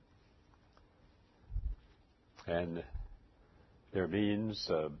 And They're means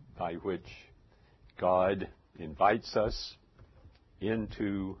by which God invites us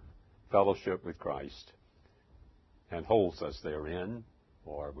into fellowship with Christ and holds us therein,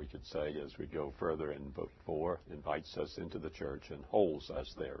 or we could say, as we go further in Book 4, invites us into the church and holds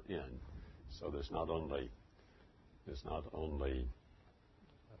us therein. So there's not only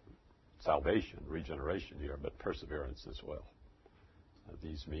salvation, regeneration here, but perseverance as well.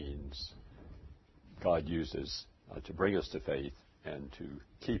 These means God uses to bring us to faith and to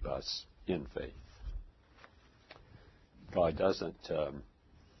keep us in faith. God doesn't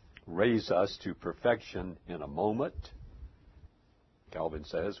raise us to perfection in a moment. Calvin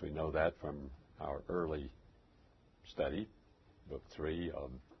says, we know that from our early study, Book 3 of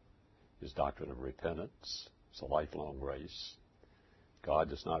his Doctrine of Repentance. It's a lifelong race. God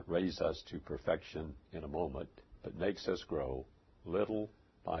does not raise us to perfection in a moment, but makes us grow little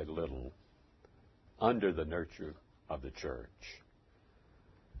by little under the nurture of the church.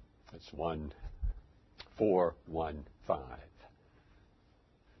 It's 4:1:5.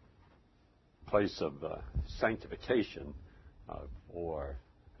 Place of sanctification or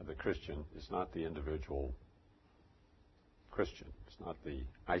the Christian is not the individual Christian. It's not the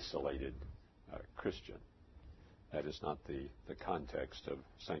isolated Christian. That is not the context of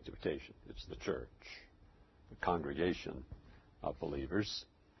sanctification. It's the church, the congregation of believers,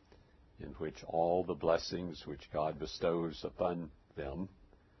 in which all the blessings which God bestows upon them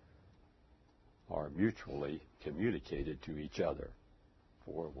are mutually communicated to each other.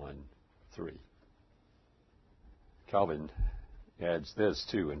 4:1:3. Calvin adds this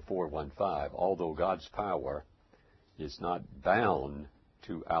too in 4:1:5. Although God's power is not bound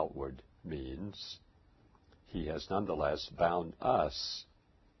to outward means, he has nonetheless bound us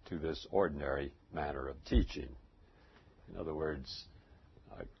to this ordinary manner of teaching. In other words,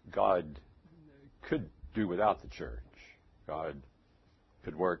 God could do without the church. God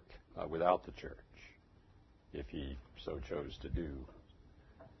could work without the church if he so chose to do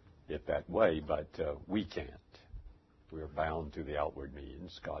it that way, but we can't. We are bound to the outward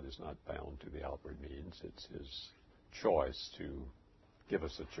means. God is not bound to the outward means. It's his choice to give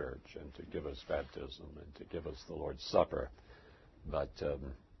us a church and to give us baptism and to give us the Lord's Supper. But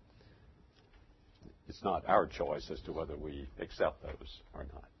it's not our choice as to whether we accept those or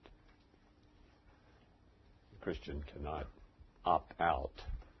not. The Christian cannot opt out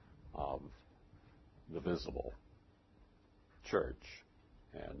of the visible church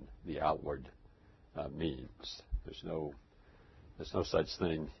and the outward means. There's no such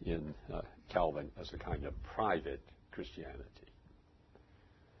thing in Calvin as a kind of private Christianity.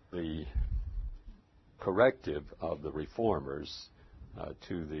 The corrective of the reformers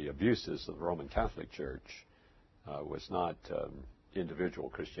to the abuses of the Roman Catholic Church was not individual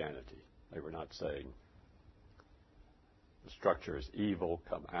Christianity. They were not saying the structure is evil,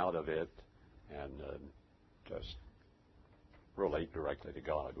 come out of it, and just relate directly to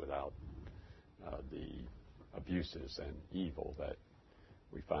God without the abuses and evil that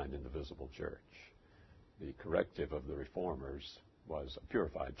we find in the visible church. The corrective of the reformers was a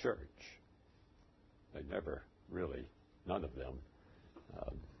purified church. They never really, none of them,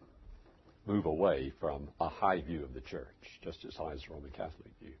 move away from a high view of the church, just as high as the Roman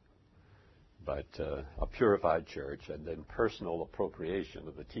Catholic view. But a purified church and then personal appropriation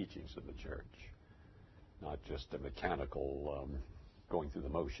of the teachings of the church, not just a mechanical going through the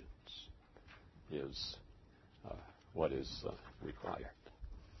motions, is what is required.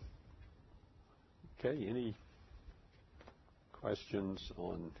 Okay, any questions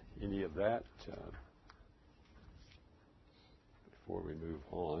on any of that before we move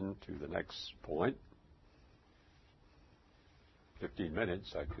on to the next point? 15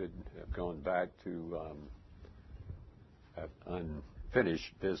 minutes, I could have gone back to have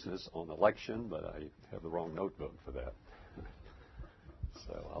unfinished business on election, but I have the wrong notebook for that.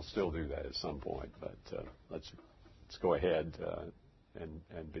 So I'll still do that at some point, but let's go ahead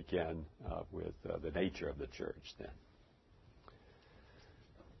and begin with the nature of the church then.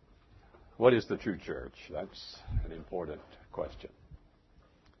 What is the true church? That's an important question.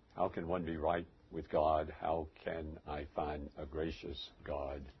 How can one be right with God? How can I find a gracious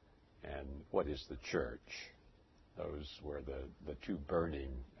God? And what is the church? Those were the two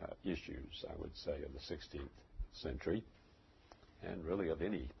burning issues, I would say, of the 16th century, and really of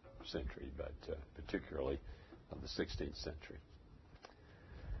any century, but particularly of the 16th century.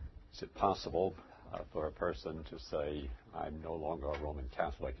 Is it possible for a person to say, I'm no longer a Roman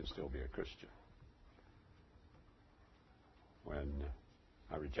Catholic and still be a Christian? When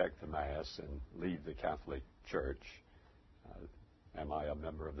I reject the Mass and leave the Catholic Church, am I a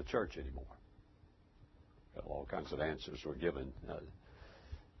member of the church anymore? All kinds of answers were given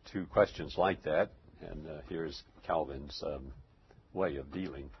to questions like that, and here's Calvin's way of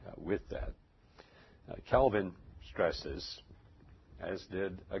dealing with that. Calvin stresses, as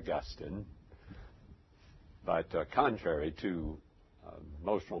did Augustine, but contrary to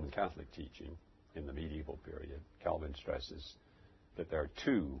most Roman Catholic teaching in the medieval period, Calvin stresses that there are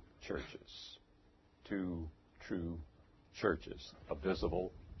two churches, two true churches, a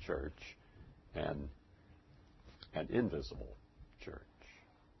visible church and an invisible church.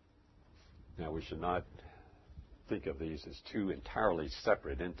 Now, we should not think of these as two entirely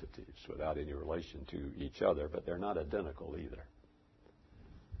separate entities without any relation to each other, but they're not identical either.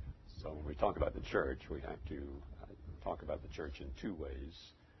 So when we talk about the church, we have to talk about the church in two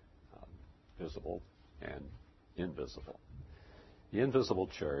ways, visible and invisible. The invisible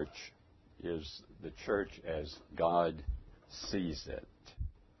church is the church as God sees it.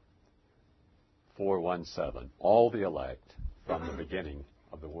 4:1-7, all the elect from the beginning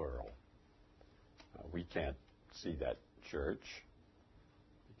of the world. We can't see that church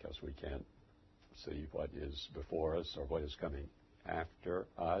because we can't see what is before us or what is coming after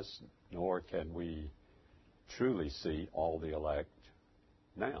us, nor can we truly see all the elect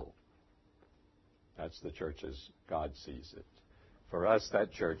now. That's the church as God sees it. For us,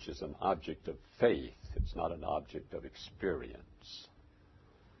 that church is an object of faith. It's not an object of experience.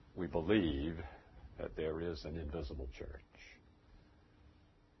 We believe that there is an invisible church.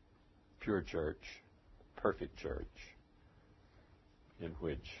 Pure church, perfect church, in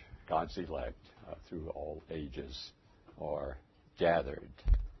which God's elect through all ages are gathered.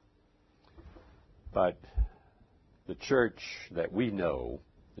 But the church that we know,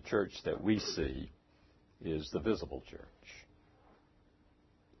 the church that we see, is the visible church.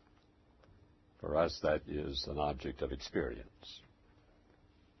 For us, that is an object of experience.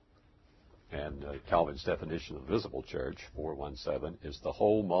 And Calvin's definition of visible church, 4:1-7, is the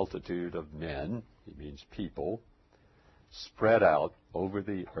whole multitude of men, he means people, spread out over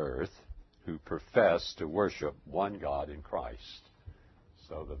the earth who profess to worship one God in Christ.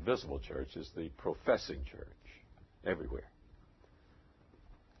 So the visible church is the professing church everywhere.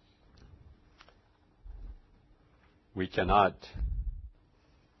 We cannot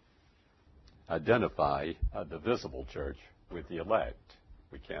identify the visible church with the elect.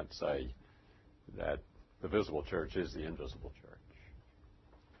 We can't say that the visible church is the invisible church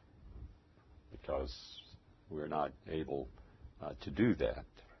because we're not able to do that.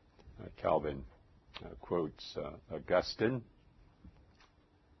 Calvin quotes Augustine,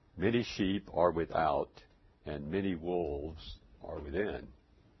 "Many sheep are without, and many wolves are within."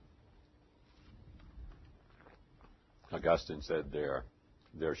 Augustine said there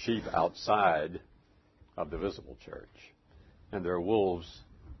are sheep outside of the visible church, and there are wolves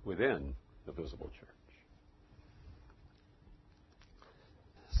within the visible church.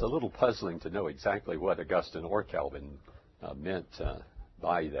 It's a little puzzling to know exactly what Augustine or Calvin meant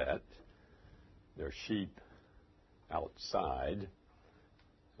by that. There are sheep outside.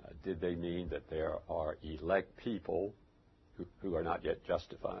 Did they mean that there are elect people who are not yet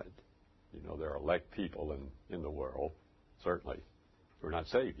justified? You know, there are elect people in the world, certainly, who are not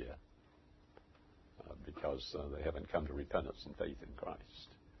saved yet because they haven't come to repentance and faith in Christ.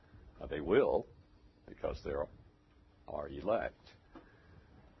 They will because there are elect.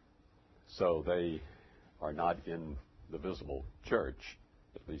 So they are not in the visible church,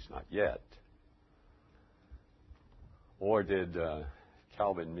 at least not yet. Or did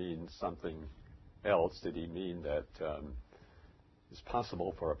Calvin mean something else? Did he mean that it's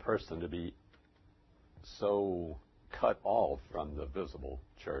possible for a person to be so cut off from the visible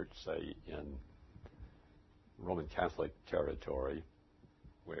church, say in Roman Catholic territory,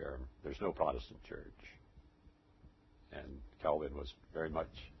 where there's no Protestant church? And Calvin was very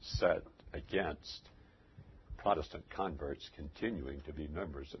much set against Protestant converts continuing to be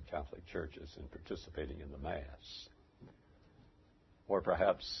members of Catholic churches and participating in the Mass. Or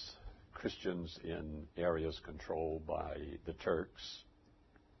perhaps Christians in areas controlled by the Turks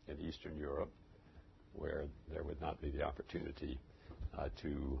in Eastern Europe, where there would not be the opportunity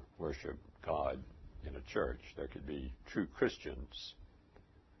to worship God in a church. There could be true Christians,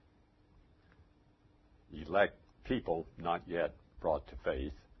 elect people not yet brought to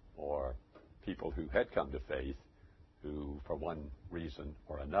faith, or people who had come to faith who, for one reason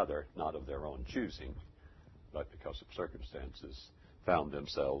or another, not of their own choosing, but because of circumstances, found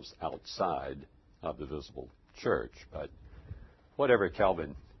themselves outside of the visible church. But whatever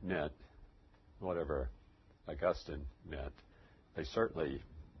Calvin meant, whatever Augustine meant, they certainly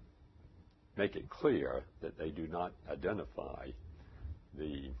make it clear that they do not identify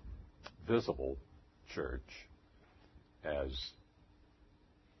the visible church as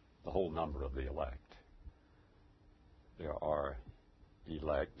the whole number of the elect. There are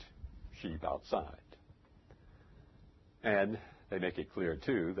elect sheep outside. And they make it clear,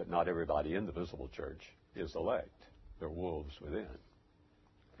 too, that not everybody in the visible church is elect. There are wolves within.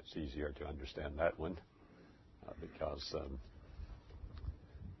 It's easier to understand that one because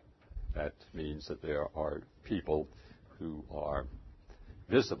that means that there are people who are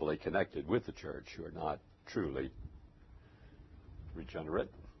visibly connected with the church who are not truly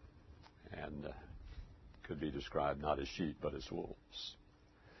regenerate and could be described not as sheep but as wolves.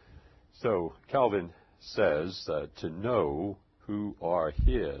 So Calvin says to know who are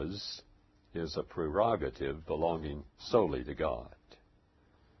his is a prerogative belonging solely to God.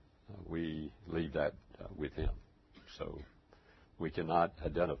 We leave that with him. So we cannot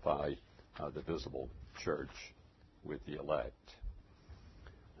identify the visible church with the elect.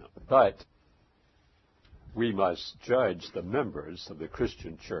 But we must judge the members of the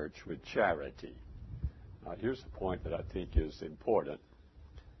Christian church with charity. Here's a point that I think is important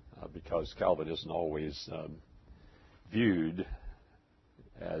because Calvin isn't always viewed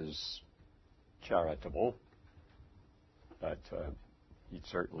as charitable, but he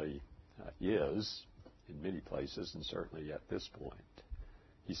certainly is in many places and certainly at this point.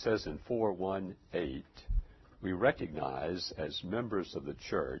 He says in 4:1-8, we recognize as members of the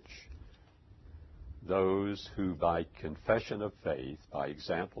church those who by confession of faith, by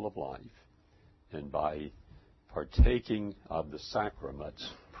example of life, and by partaking of the sacraments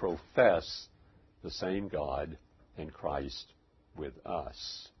profess the same God and Christ with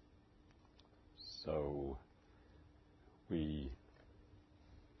us. So we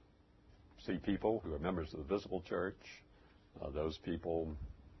see people who are members of the visible church. Those people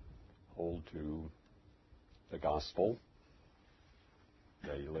hold to the gospel.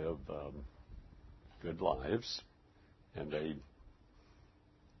 They live good lives, and they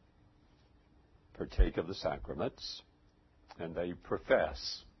partake of the sacraments, and they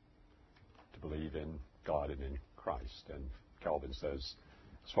profess to believe in God and in Christ. And Calvin says,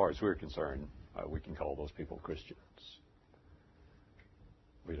 as far as we're concerned, we can call those people Christians.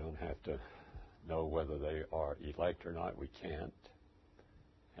 We don't have to know whether they are elect or not. We can't.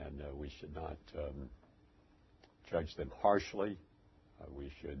 And we should not judge them harshly.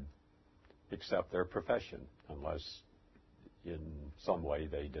 We should accept their profession unless in some way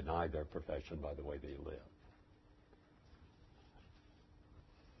they deny their profession by the way they live.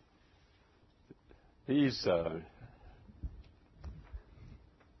 These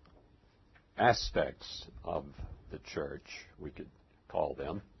aspects of the church, we could call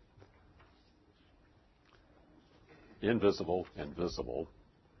them, invisible and visible,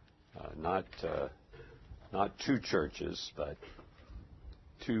 not two churches, but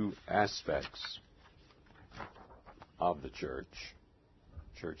two aspects of the church.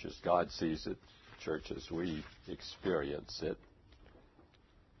 Church as God sees it, church as we experience it.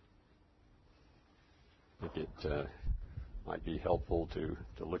 I think it might be helpful to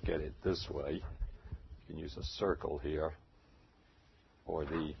look at it this way. You can use a circle here for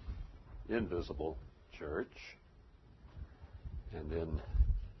the invisible church, and then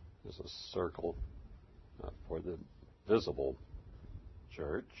there's a circle for the visible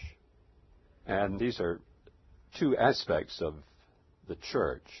church. And these are two aspects of the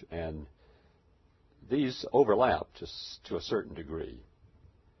church, and these overlap to a certain degree.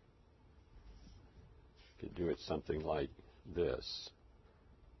 You could do it something like this.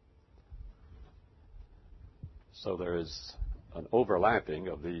 So there is an overlapping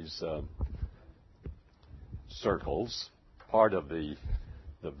of these circles. Part of the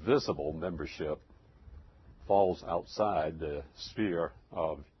visible membership falls outside the sphere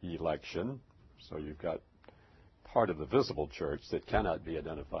of election. So you've got part of the visible church that cannot be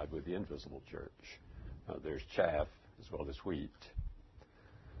identified with the invisible church. There's chaff as well as wheat.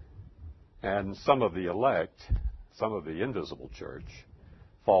 And some of the elect, some of the invisible church,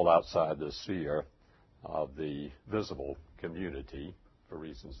 fall outside the sphere of the visible community for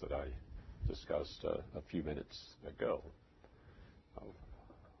reasons that I discussed a few minutes ago.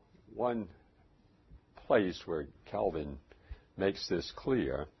 One place where Calvin makes this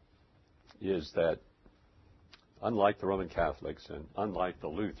clear is that unlike the Roman Catholics and unlike the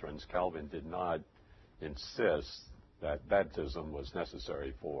Lutherans, Calvin did not insist that baptism was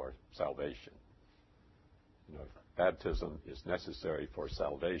necessary for salvation. You know, if baptism is necessary for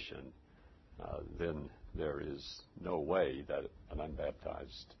salvation, then there is no way that an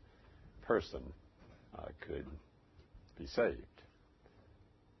unbaptized person could be saved.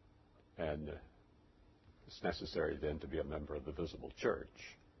 And it's necessary then to be a member of the visible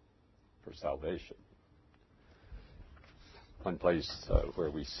church for salvation. One place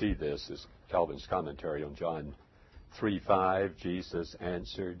where we see this is Calvin's commentary on John 3:5. Jesus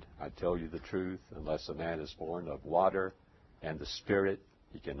answered, I tell you the truth, unless a man is born of water and the Spirit,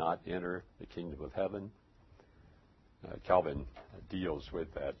 he cannot enter the kingdom of heaven. Calvin deals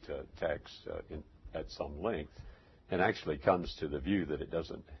with that text at some length and actually comes to the view that it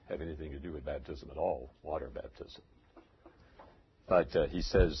doesn't have anything to do with baptism at all, water baptism. But he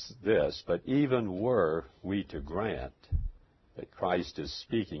says this, but even were we to grant that Christ is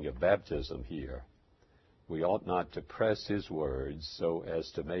speaking of baptism here, we ought not to press his words so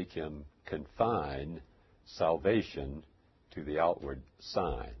as to make him confine salvation to the outward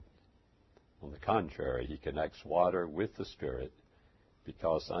sign. On the contrary, he connects water with the Spirit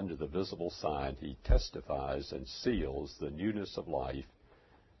because under the visible sign he testifies and seals the newness of life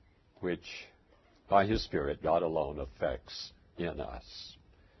which by his Spirit God alone effects in us.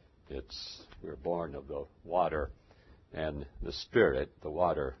 We're born of the water and the Spirit. The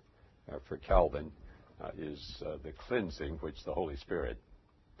water for Calvin is the cleansing which the Holy Spirit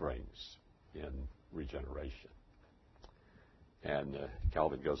brings in regeneration. And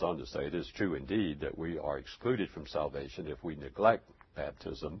Calvin goes on to say, it is true indeed that we are excluded from salvation if we neglect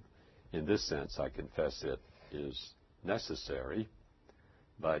baptism. In this sense, I confess it is necessary,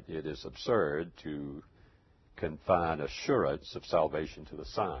 but it is absurd to confine assurance of salvation to the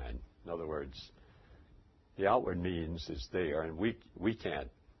sign. In other words, the outward means is there, and we can't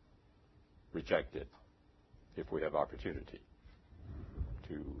reject it if we have opportunity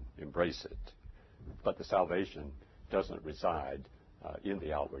to embrace it. But the salvation doesn't reside in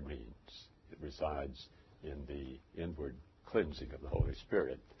the outward means. It resides in the inward cleansing of the Holy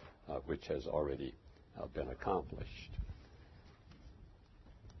Spirit, which has already been accomplished.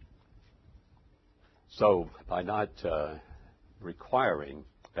 So by not requiring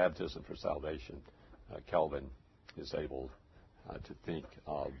baptism for salvation, Calvin is able to think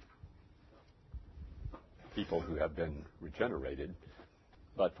of people who have been regenerated,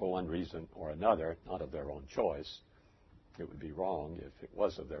 but for one reason or another, not of their own choice. It would be wrong if it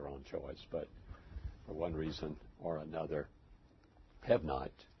was of their own choice, but for one reason or another have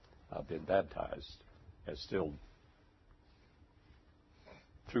not been baptized as still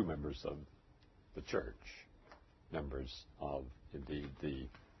true members of the church, members of, indeed, the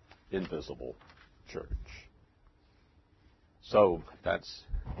invisible church. So that's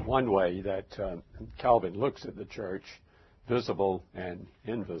one way that Calvin looks at the church, visible and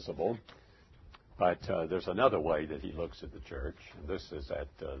invisible. But there's another way that he looks at the church, and this is at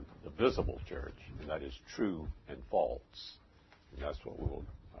the visible church, and that is true and false. And that's what we'll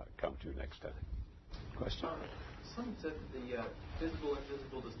come to next time. Question? Some said the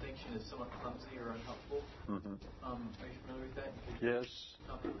visible-invisible distinction is somewhat clumsy or unhelpful. Mm-hmm. Are you familiar with that? Yes.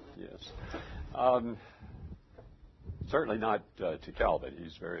 Certainly not to Calvin.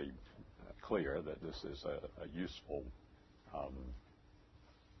 He's very clear that this is a useful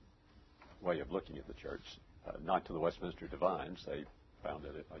way of looking at the church. Not to the Westminster Divines. They found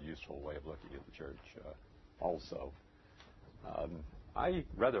it a useful way of looking at the church also. I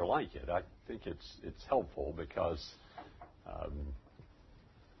rather like it. I think it's helpful because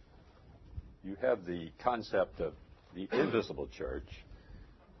you have the concept of the invisible church,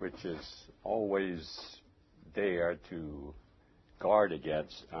 which is always there to guard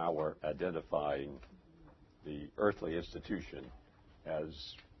against our identifying the earthly institution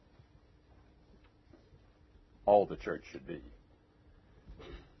as all the church should be.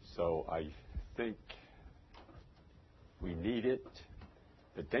 So I think we need it.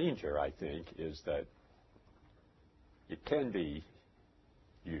 The danger, I think, is that it can be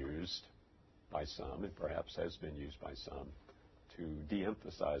used by some, and perhaps has been used by some, to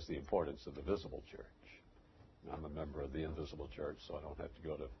de-emphasize the importance of the visible church. I'm a member of the invisible church, so I don't have to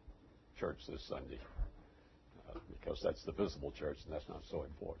go to church this Sunday because that's the visible church, and that's not so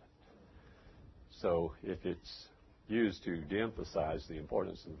important. So if it's used to de-emphasize the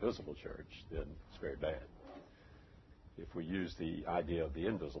importance of the visible church, then it's very bad. If we use the idea of the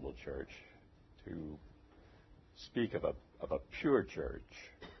invisible church to speak of a pure church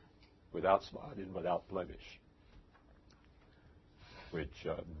without spot and without blemish, which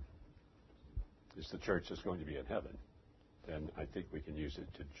is the church that's going to be in heaven, then I think we can use it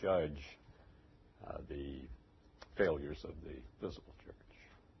to judge the failures of the visible church.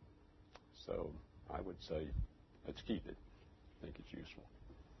 So I would say let's keep it. I think it's useful.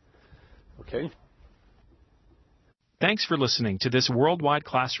 Okay? Thanks for listening to this worldwide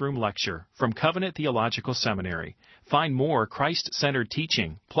classroom lecture from Covenant Theological Seminary. Find more Christ-centered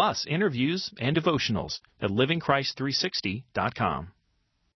teaching, plus interviews and devotionals at livingchrist360.com.